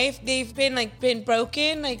my life. They've been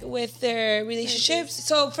broken like with their relationships.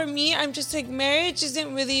 So for me, I'm just like, marriage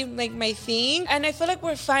isn't really like my thing. And I feel like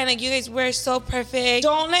we're fine. Like, you guys, we're so perfect.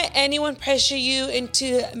 Don't let anyone pressure you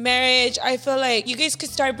into marriage. I feel like you guys could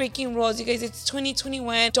start breaking rules. You guys, it's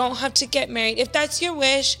 2021. Don't have to get married. If that's your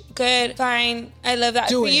wish, good, fine. I love that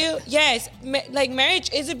Do for it. you. Yes, like marriage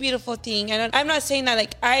is a beautiful thing. And I'm not saying that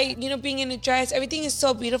like being in a dress, everything is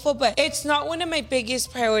so beautiful, but it's not one of my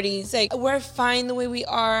biggest priorities. Like we're fine the way we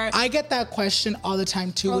are. I get that question all the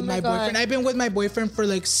time too with my God. boyfriend. I've been with my boyfriend for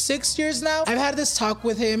like 6 years now. I've had this talk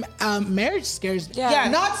with him. Marriage scares me. Yeah.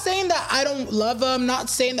 Not saying that I don't love him, not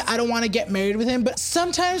saying that I don't want to get married with him, but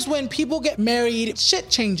sometimes when people get married, shit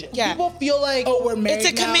changes. Yeah. People feel like, oh, we're married It's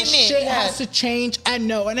a now. commitment. Shit Yeah. has to change. And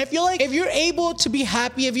no. And I feel like if you're able to be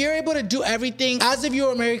happy, if you're able to do everything as if you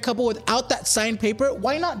were a married couple without that signed paper,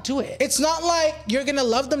 why not do it? It's not like you're gonna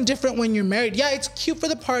love them different when you're married. Yeah, it's cute for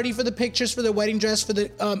the party, for the pictures, for the wedding dress, for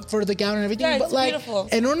the gown and everything. Yeah, but it's like beautiful.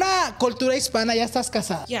 en una cultura hispana ya estás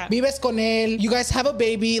casada. Yeah. Vives con él, you guys have a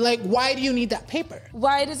baby. Like, why do you need that paper?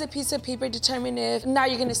 Why does a piece of paper determine if now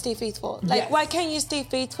you're gonna stay faithful? Like, Yes. why can't you stay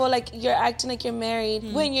faithful like you're acting like you're married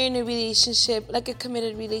when you're in a relationship, like a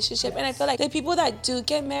committed relationship? And I feel like the people that do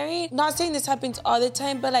get married, not saying this happens all the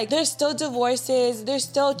time, but like there's still divorces, there's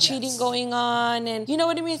still cheating going on, and you know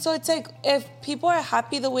what I mean? So it's like if people are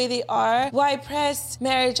happy the way they are, why press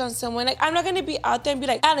marriage on someone? Like I'm not gonna be out there and be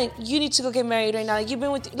like, Alan, you need to go get married right now. Like you've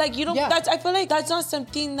been with, like you don't. Yeah. I feel like that's not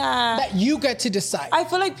something That you get to decide. I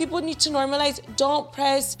feel like people need to normalize. Don't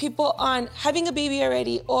press people on having a baby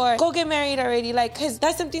already or go get married already. Like, cause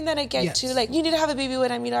that's something that I get Yes. to. Like, you need to have a baby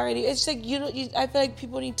when I mean already. It's like I feel like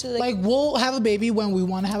people need to like, we'll have a baby when we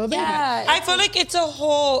want to have a baby. yeah. I feel like it's a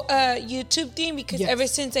whole YouTube thing because Yes. ever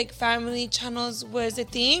since like family channels was a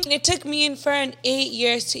thing, it took me in for 8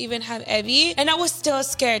 years to even have Evie, and I was still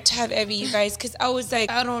scared to have Evie, you guys, because I was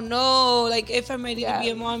like, I don't know, like if I'm ready to be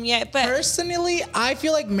a mom yet. But Personally, I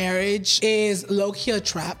feel like marriage is low-key a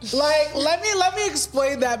trap. Like, let me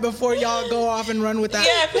explain that before y'all go off and run with that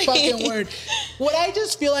Yeah, fucking please. word. What I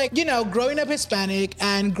just feel like, growing up Hispanic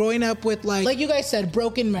and growing up with like you guys said,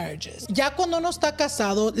 broken marriages. Ya cuando uno está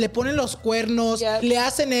casado, le ponen los cuernos, Yep. le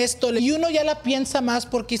hacen esto, y uno ya la piensa más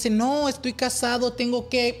porque dice, no, estoy casado, tengo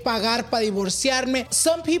que pagar para divorciarme.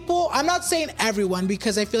 Some people, I'm not saying everyone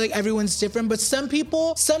because I feel like everyone's different, but some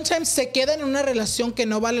people sometimes se quedan en una relación que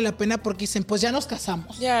no vale la pena porque dicen, pues ya nos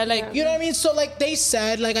casamos. yeah, like You know what I mean? So like they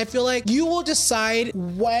said, like I feel like you will decide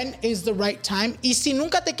when is the right time. Y si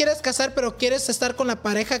nunca te quieres casar pero quieres estar con la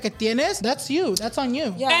pareja que tienes, that's you. That's on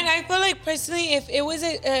you. Yeah. And I feel like personally, if it was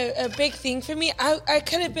a big thing for me, I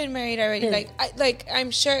could have been married already.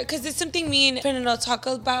 I'm sure, because it's something me and Fernando talk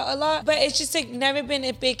about a lot. But it's just like never been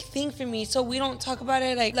a big thing for me. So we don't talk about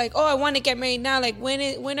it like oh, I want to get married now. Like when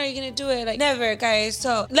are you gonna do it? Like never, guys.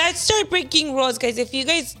 So let's start breaking rules, guys. If you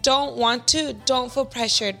guys don't want to, don't feel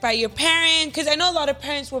pressured by your parents. Because I know a lot of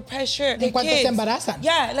parents will pressure their En cuanto kids. se embarazan.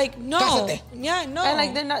 Yeah, like no. Cásate. Yeah, no. And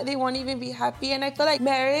like they won't even be happy. And I feel like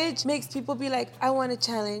marriage makes people be like, I want a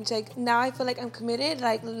challenge. Like now I feel like I'm committed.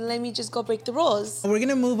 Like let me just go break the rules. We're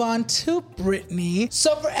gonna move on to Brittany.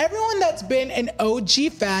 So for everyone that's been an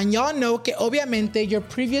OG fan, y'all know que obviamente your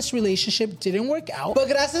previous relationship didn't work out. But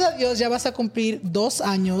gracias a Dios ya vas a cumplir 2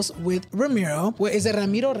 años with Ramiro. Wait, is it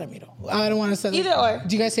Ramiro or Ramiro? I don't want to say Either or.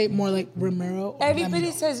 Do you guys say it more like Ramiro or Everybody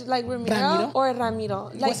Ramiro? says like Ramiro, Ramiro? or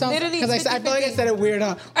Ramiro. Like literally. Because I feel like I said it weird,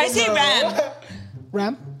 huh? I say Ram.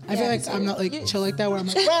 Ram? I feel like I'm not like chill like that where I'm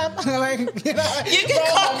like Ram. I'm like, you can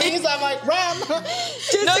call me. I'm like Ram.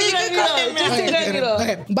 No, you can call him Just say Ramiro.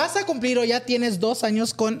 Okay. Vas a cumplir o ya tienes 2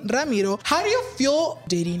 años con Ramiro. How do you feel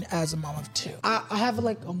dating as a mom of 2? I have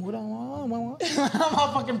like a mood. I'm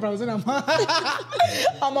all fucking frozen. I'm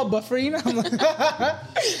a buffering.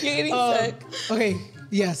 You're getting sick. Okay.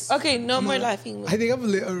 Yes. Okay, no more laughing. I think I'm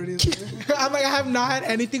lit already. I'm like, I have not had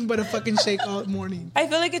anything but a fucking shake all morning. I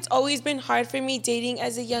feel like it's always been hard for me dating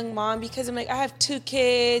as a young mom because I'm like, I have 2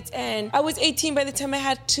 kids and I was 18 by the time I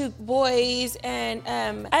had 2 boys, and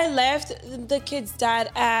I left the kid's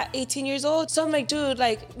dad at 18 years old. So I'm like, dude,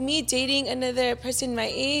 like me dating another person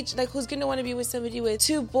my age, like who's gonna want to be with somebody with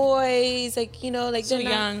 2 boys, like, like So they're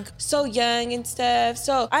not young. so young and stuff.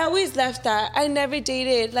 So I always left that. I never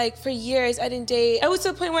dated. Like for years I didn't date. I was to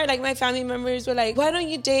a point where like my family members were like, why don't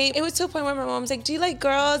you date? It was to a point where my mom's like, do you like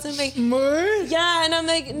girls? And I'm like, More? yeah. And I'm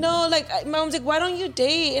like, no, like my mom's like, why don't you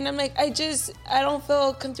date? And I'm like, I don't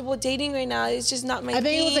feel comfortable dating right now. It's just not my I think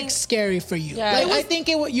thing. it was like scary for you. Yeah. Like, It was- I think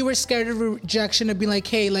you were scared of rejection, of being like,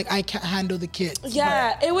 hey, like I can't handle the kids.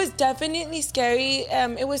 Yeah, it was definitely scary.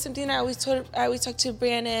 It was something that I always talked to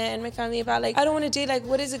Brianna and my family about. Like, I don't want to date. Like,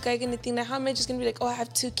 what is a guy gonna think? Like, how am I just gonna be like, oh, I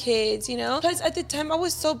have 2 kids? Plus, at the time, I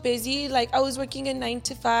was so busy. Like, I was working a 9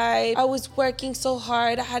 to 5. I was working so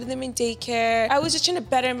hard. I had them in daycare. I was just trying to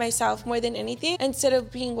better myself more than anything instead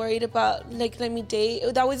of being worried about like let me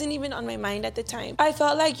date. That wasn't even on my mind at the time. I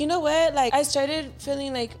felt like, you know what? Like I started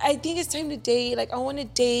feeling like I think it's time to date. Like I want to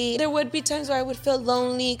date. There would be times where I would feel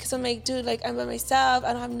lonely because I'm like, dude, like I'm by myself.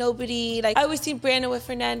 I don't have nobody. Like I always seen Brianna with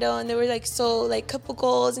Fernando and they were like so like couple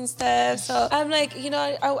goals and stuff. So I'm like, you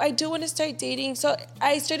know, I do want to start dating. So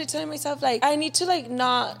I started telling myself like I need to like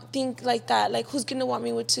not think like that. Like who's gonna want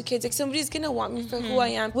me with 2 kids? Like somebody's gonna want me for who I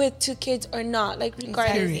am with 2 kids or not. Like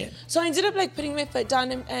regardless. So I ended up like putting my foot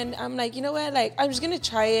down and I'm like, you know what? Like I'm just gonna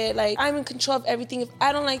try it. Like I'm in control of everything. If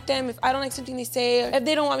I don't like them, if I don't like something they say, or if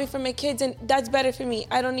they don't want me for my kids, and that's better for me.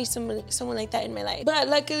 I don't need someone like that in my life. But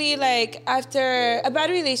luckily, like after a bad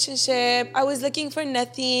relationship, I was looking for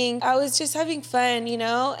nothing. I was just having fun, you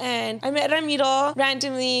know. And I met Ramiro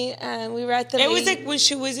randomly, and we were at the lake. It was like when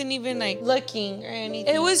she wasn't even like looking or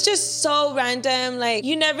anything. It was just so random. Like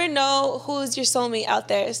you never know who's your soulmate out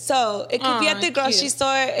there. So it could be at the grocery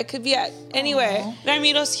store. It could be at anywhere.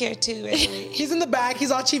 Ramiro's here too. He's in the back.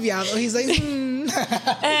 He's all chiviado. He's like,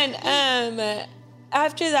 And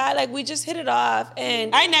after that, like we just hit it off,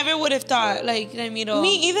 and I never would have thought like Ramiro.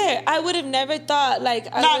 Me either. I would have never thought like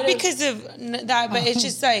not because of that, but it's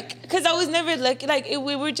just like because I was never looking like it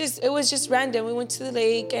was just random. We went to the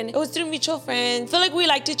lake and it was through mutual friends. I feel like we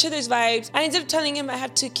liked each other's vibes. I ended up telling him I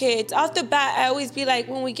have 2 kids. Off the bat, I always be like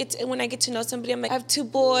when I get to know somebody, I'm like I have 2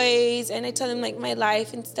 boys, and I tell him like my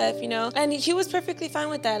life and stuff, you know. And he was perfectly fine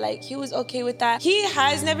with that. Like he was okay with that. He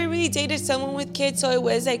has never really dated someone with kids, so it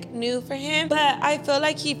was like new for him. But I feel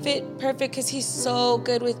like he fit perfect because he's so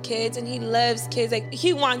good with kids and he loves kids. Like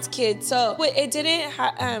he wants kids. So it didn't.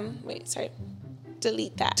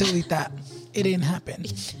 Delete that. Delete that. It didn't happen.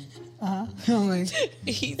 I'm like.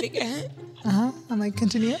 He's like. I'm like,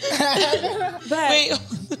 continue. But wait.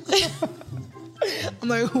 I'm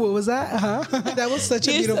like, what was that? That was such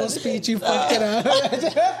a beautiful speech. You fucked it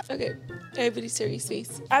up. Okay. Everybody's serious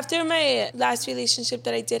face. After my last relationship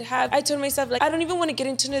that I did have, I told myself, like, I don't even want to get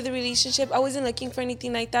into another relationship. I wasn't looking for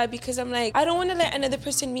anything like that because I'm like, I don't want to let another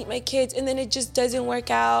person meet my kids and then it just doesn't work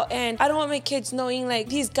out. And I don't want my kids knowing, like,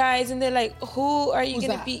 these guys and they're like, who are you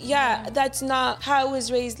going to be? Yeah, that's not how I was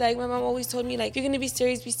raised. Like, my mom always told me, like, if you're going to be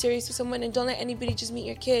serious with someone and don't let anybody just meet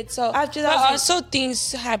your kids. So after that, but also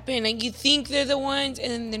things happen. Like, you think they're the ones and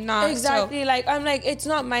then they're not. Exactly. So. Like, I'm like, it's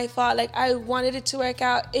not my fault. Like, I wanted it to work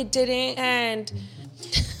out. It didn't. And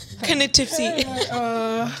kind of tipsy.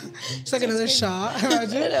 It's like another shot.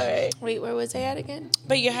 Right. Wait, where was I at again?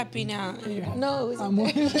 But you're happy now. No, it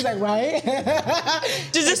wasn't. He's like, right?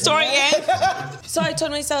 Does the story end? So I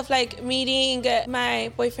told myself, like, meeting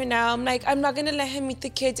my boyfriend now, I'm like, I'm not gonna let him meet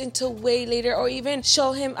the kids until way later, or even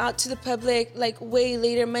show him out to the public like way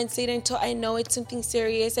later, months later, until I know it's something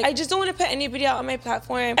serious. Like, I just don't want to put anybody out on my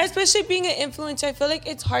platform, especially being an influencer. I feel like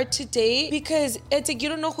it's hard to date because it's like you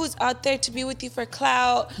don't know who's out there to be with you for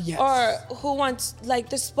clout. Yes. Or who wants like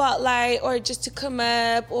the spotlight or just to come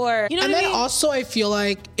up, or you know and what I mean? And then also I feel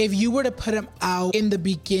like if you were to put him out in the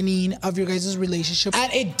beginning of your guys' relationship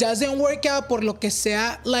and it doesn't work out por lo que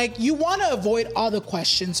sea, like you want to avoid all the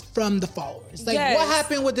questions from the followers. Like what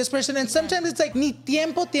happened with this person? And sometimes it's like ni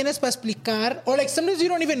tiempo tienes para explicar, or like sometimes you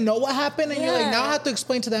don't even know what happened and you're like now I have to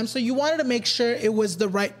explain to them. So you wanted to make sure it was the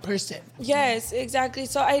right person. Yes, exactly.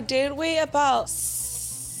 So I did wait about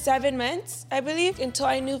 7 months, I believe, until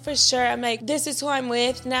I knew for sure. I'm like, this is who I'm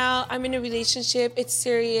with now. I'm in a relationship. It's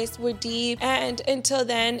serious. We're deep. And until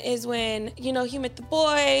then is when, you know, he met the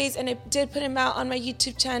boys, and I did put him out on my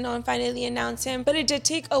YouTube channel and finally announce him. But it did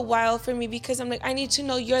take a while for me because I'm like, I need to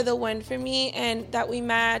know you're the one for me and that we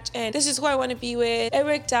match and this is who I want to be with. It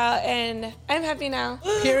worked out and I'm happy now.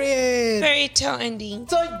 Period. Fairy tale ending.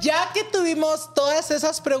 So ya que tuvimos todas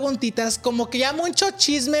esas preguntitas, como que ya mucho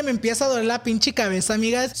chisme, me empieza a doler la pinche cabeza,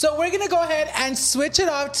 amigas. So we're gonna go ahead and switch it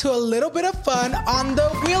up to a little bit of fun on the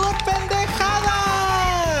Wheel of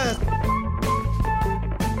Pendejadas.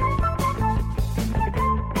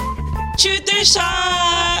 Truth or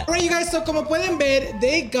shot. Alright, you guys, so como pueden ver,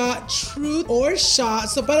 they got truth or shot.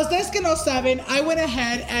 So para ustedes que no saben, I went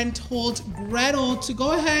ahead and told Gretel to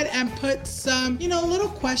go ahead and put some, you know, little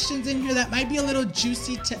questions in here that might be a little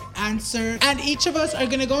juicy to answer. And each of us are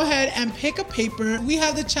gonna go ahead and pick a paper. We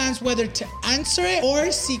have the chance whether to answer it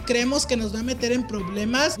or si creemos que nos va a meter en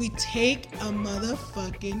problemas, we take a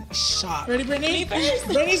motherfucking shot. Ready, Brittany?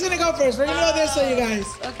 Brittany's gonna go first. We're gonna go this way, you guys.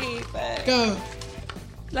 Okay, but Go.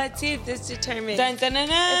 let's see if this determines Dun, dun, dun,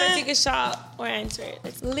 dun. if I take a shot or answer it.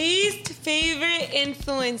 Least favorite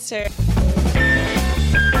influencer.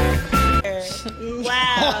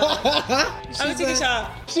 Wow. I'm gonna take a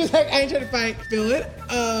shot. She's like, I ain't trying to fight. Fill it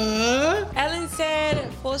up. Ellen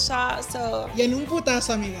said full shot, so. Y en un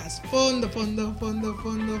putazo, amigas. Fondo, fondo, fondo,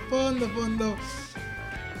 fondo, fondo, fondo.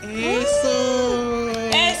 Eso.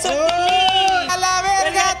 Eso, oh, a la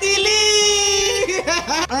verga, Tilly.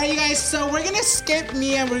 All right, you guys. So we're gonna skip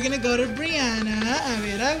me and we're gonna go to Brianna.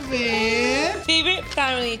 A ver. Favorite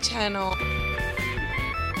family channel.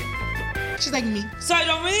 She's like me. So I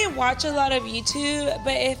don't really watch a lot of YouTube,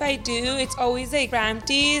 but if I do, it's always like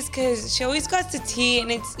Rampties because she always got the tea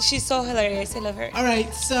and she's so hilarious. I love her. All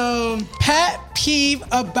right, so pet peeve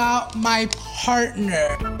about my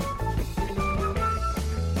partner.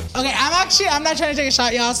 Okay, I'm not trying to take a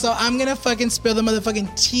shot, y'all, so I'm gonna fucking spill the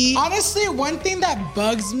motherfucking tea. Honestly, one thing that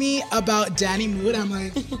bugs me about Danny Mood, I'm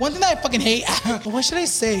like, one thing that I fucking hate, what should I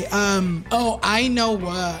say? I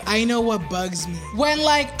know what bugs me. When,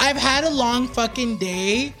 like, I've had a long fucking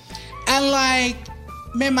day, and, like,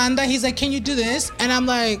 me manda, he's like, can you do this? And I'm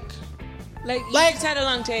like, you just had a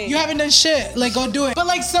long day. You haven't done shit. Like, go do it. But,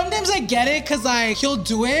 like, sometimes I get it because, like, he'll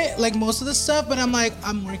do it, like, most of the stuff, but I'm like,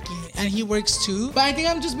 I'm working. And he works too. But I think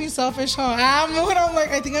I'm just being selfish, huh? I'm like,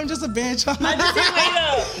 I think I'm just a bitch. Huh? I'm the same way,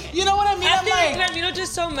 though. You know what I mean? I'm like, you know,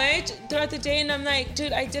 just so much throughout the day, and I'm like,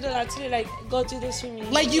 dude, I did a lot today. Like, go do this for me.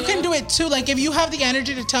 Like, you can do it too. Like, if you have the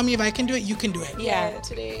energy to tell me if I can do it, you can do it. Yeah,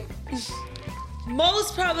 today.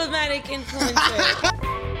 Most problematic influencer.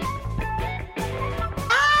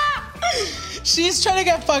 She's trying to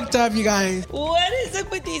get fucked up, you guys. What is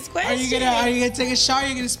up with these questions? Are you gonna take a shot or are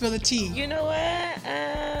you gonna spill the tea? You know what?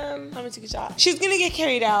 I'm gonna take a shot. She's gonna get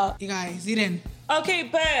carried out. You guys, eat in. Okay,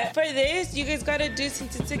 but for this, you guys gotta do,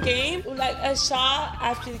 since it's a game, like a shot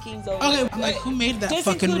after the game's over. Okay, I'm like, who made that just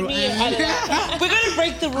fucking rule? Me out of that. We're gonna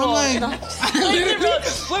break the rules. Like, break the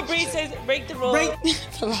rules. What Bree says, break the rules. I'm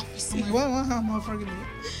like, what motherfucker?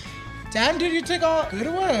 Damn, dude, you took all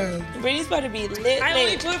good one. Brittany's about to be lit. I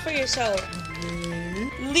only do it for your show.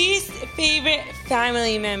 Least favorite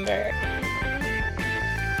family member.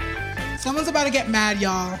 Someone's about to get mad,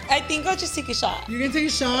 y'all. I think I'll just take a shot. You're gonna take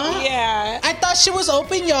a shot? Yeah. I thought she was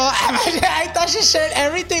open, y'all. I thought she shared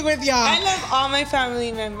everything with y'all. I love all my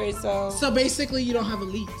family members, though. So basically, you don't have a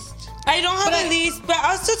least. I don't have a least, but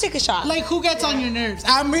I'll still take a shot. Like, who gets on your nerves?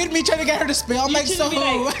 Me trying to get her to spill. I'm like, so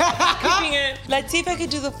who? Let's see if I can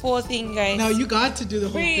do the full thing, guys. No, you got to do the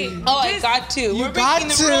whole thing. Oh, I got to. We're breaking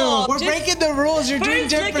the rules. We're breaking the rules. You're doing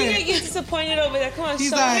different. Looking at you disappointed over there. Come on, He's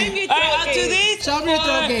show like, me your throw game. I'll do this. Show me your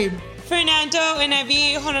throw game. Fernando and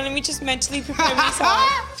Evie. Hold on, let me just mentally prepare myself.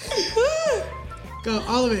 Go,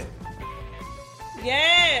 all of it.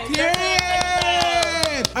 Yes.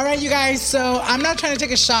 Period. All right, you guys. So I'm not trying to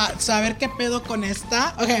take a shot. So a ver qué pedo con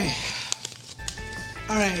esta. Okay.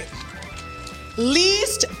 All right.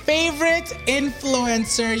 Least favorite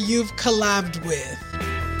influencer you've collabed with.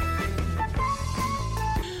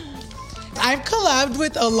 I've collabed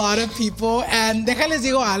with a lot of people, and déjales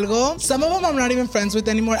digo algo. Some of them I'm not even friends with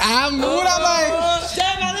anymore.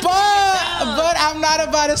 But I'm not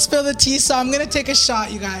about to spill the tea, so I'm gonna take a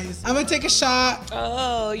shot, you guys. I'm gonna take a shot.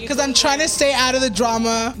 Oh, because I'm trying to stay out of the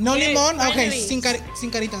drama. No yes, limon? Finally. Okay, sin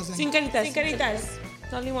caritas. Sin caritas.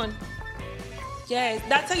 No limon. Yes,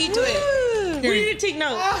 that's how you do it. We need to take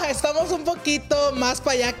notes. Estamos un poquito más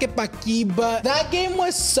para allá que pa' aquí, but that game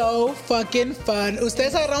was so fucking fun.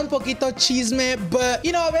 Ustedes agarraron un poquito chisme, but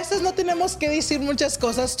you know, a veces no tenemos que decir muchas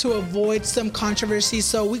cosas to avoid some controversy,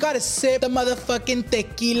 so we gotta sip the motherfucking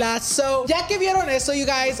tequila. So, ya que vieron eso, you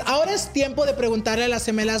guys, ahora es tiempo de preguntarle a las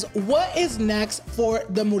gemelas what is next for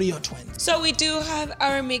the Murillo twins. So we do have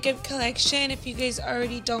our makeup collection. If you guys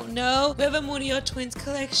already don't know, we have a Murillo twins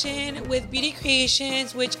collection with beauty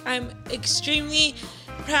creations, which I'm extremely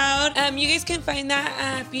proud. You guys can find that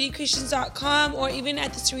at beautycreations.com or even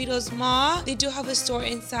at the Cerritos Mall. They do have a store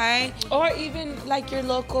inside, or even like your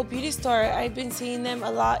local beauty store. I've been seeing them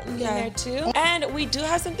a lot in there too. And we do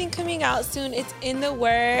have something coming out soon. It's in the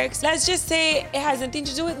works. Let's just say it has nothing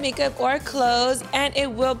to do with makeup or clothes, and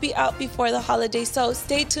it will be out before the holidays. So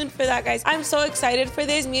stay tuned for that, guys. I'm so excited for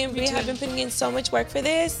this. Me and Brie have been putting in so much work for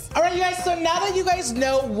this. All right, you guys. So now that you guys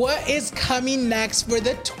know what is coming next for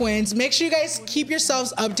the twins, make sure you guys keep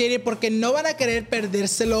yourselves updated porque no van a querer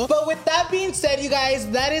perdérselo. But with that being said, you guys,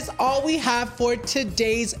 that is all we have for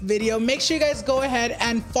today's video. Make sure you guys go ahead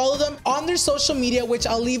and follow them on their social media, which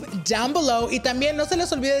I'll leave down below. Y también no se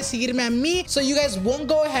les olvide de seguirme a mí, so you guys won't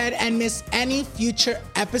go ahead and miss any future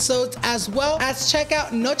episodes, as well as check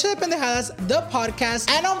out Noche de Pendejadas, the podcast.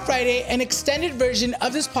 And on Friday, an extended version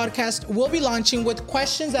of this podcast will be launching with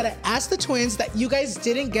questions that I asked the twins that you guys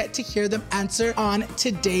didn't get to hear them answer on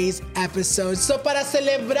today's episode. So para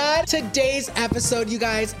celebrar today's episode, you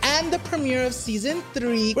guys, and the premiere of season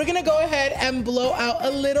 3, we're gonna go ahead and blow out a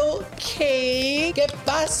little cake. Que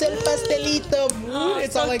pase el pastelito.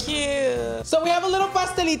 It's so cute. So we have a little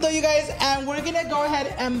pastelito, you guys, and we're gonna go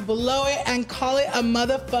ahead and blow it and call it a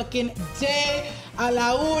motherfucking day. A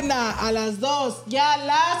la una, a las dos, ya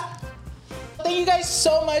las... Thank you guys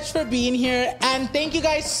so much for being here, and thank you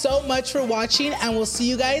guys so much for watching, and we'll see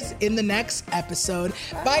you guys in the next episode.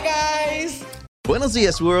 Bye, guys. Buenos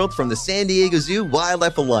dias, world, from the San Diego Zoo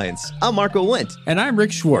Wildlife Alliance. I'm Marco Wendt. And I'm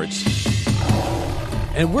Rick Schwartz.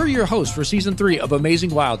 And we're your hosts for Season 3 of Amazing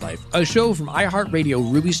Wildlife, a show from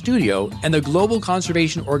iHeartRadio Ruby Studio and the global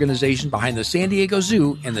conservation organization behind the San Diego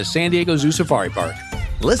Zoo and the San Diego Zoo Safari Park.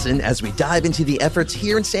 Listen as we dive into the efforts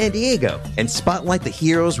here in San Diego and spotlight the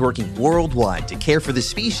heroes working worldwide to care for the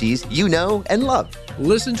species you know and love.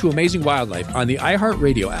 Listen to Amazing Wildlife on the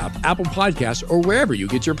iHeartRadio app, Apple Podcasts, or wherever you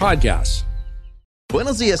get your podcasts.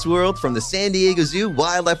 Buenos dias, world, from the San Diego Zoo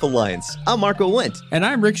Wildlife Alliance. I'm Marco Wendt. And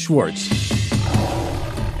I'm Rick Schwartz.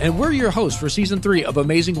 And we're your hosts for Season 3 of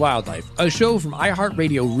Amazing Wildlife, a show from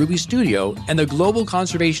iHeartRadio Ruby Studio and the global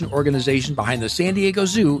conservation organization behind the San Diego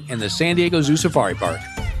Zoo and the San Diego Zoo Safari Park.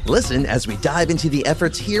 Listen as we dive into the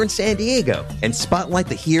efforts here in San Diego and spotlight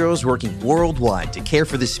the heroes working worldwide to care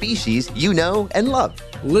for the species you know and love.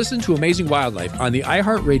 Listen to Amazing Wildlife on the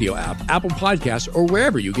iHeartRadio app, Apple Podcasts, or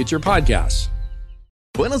wherever you get your podcasts.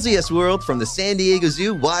 Buenos dias, world, from the San Diego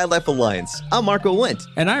Zoo Wildlife Alliance. I'm Marco Wendt.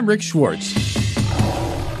 And I'm Rick Schwartz.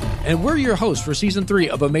 And we're your hosts for Season 3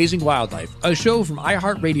 of Amazing Wildlife, a show from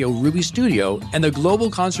iHeartRadio Ruby Studio and the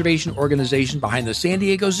global conservation organization behind the San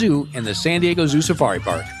Diego Zoo and the San Diego Zoo Safari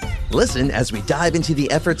Park. Listen as we dive into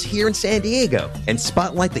the efforts here in San Diego and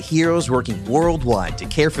spotlight the heroes working worldwide to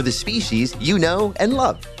care for the species you know and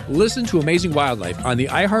love. Listen to Amazing Wildlife on the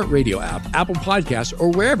iHeartRadio app, Apple Podcasts,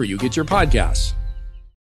 or wherever you get your podcasts.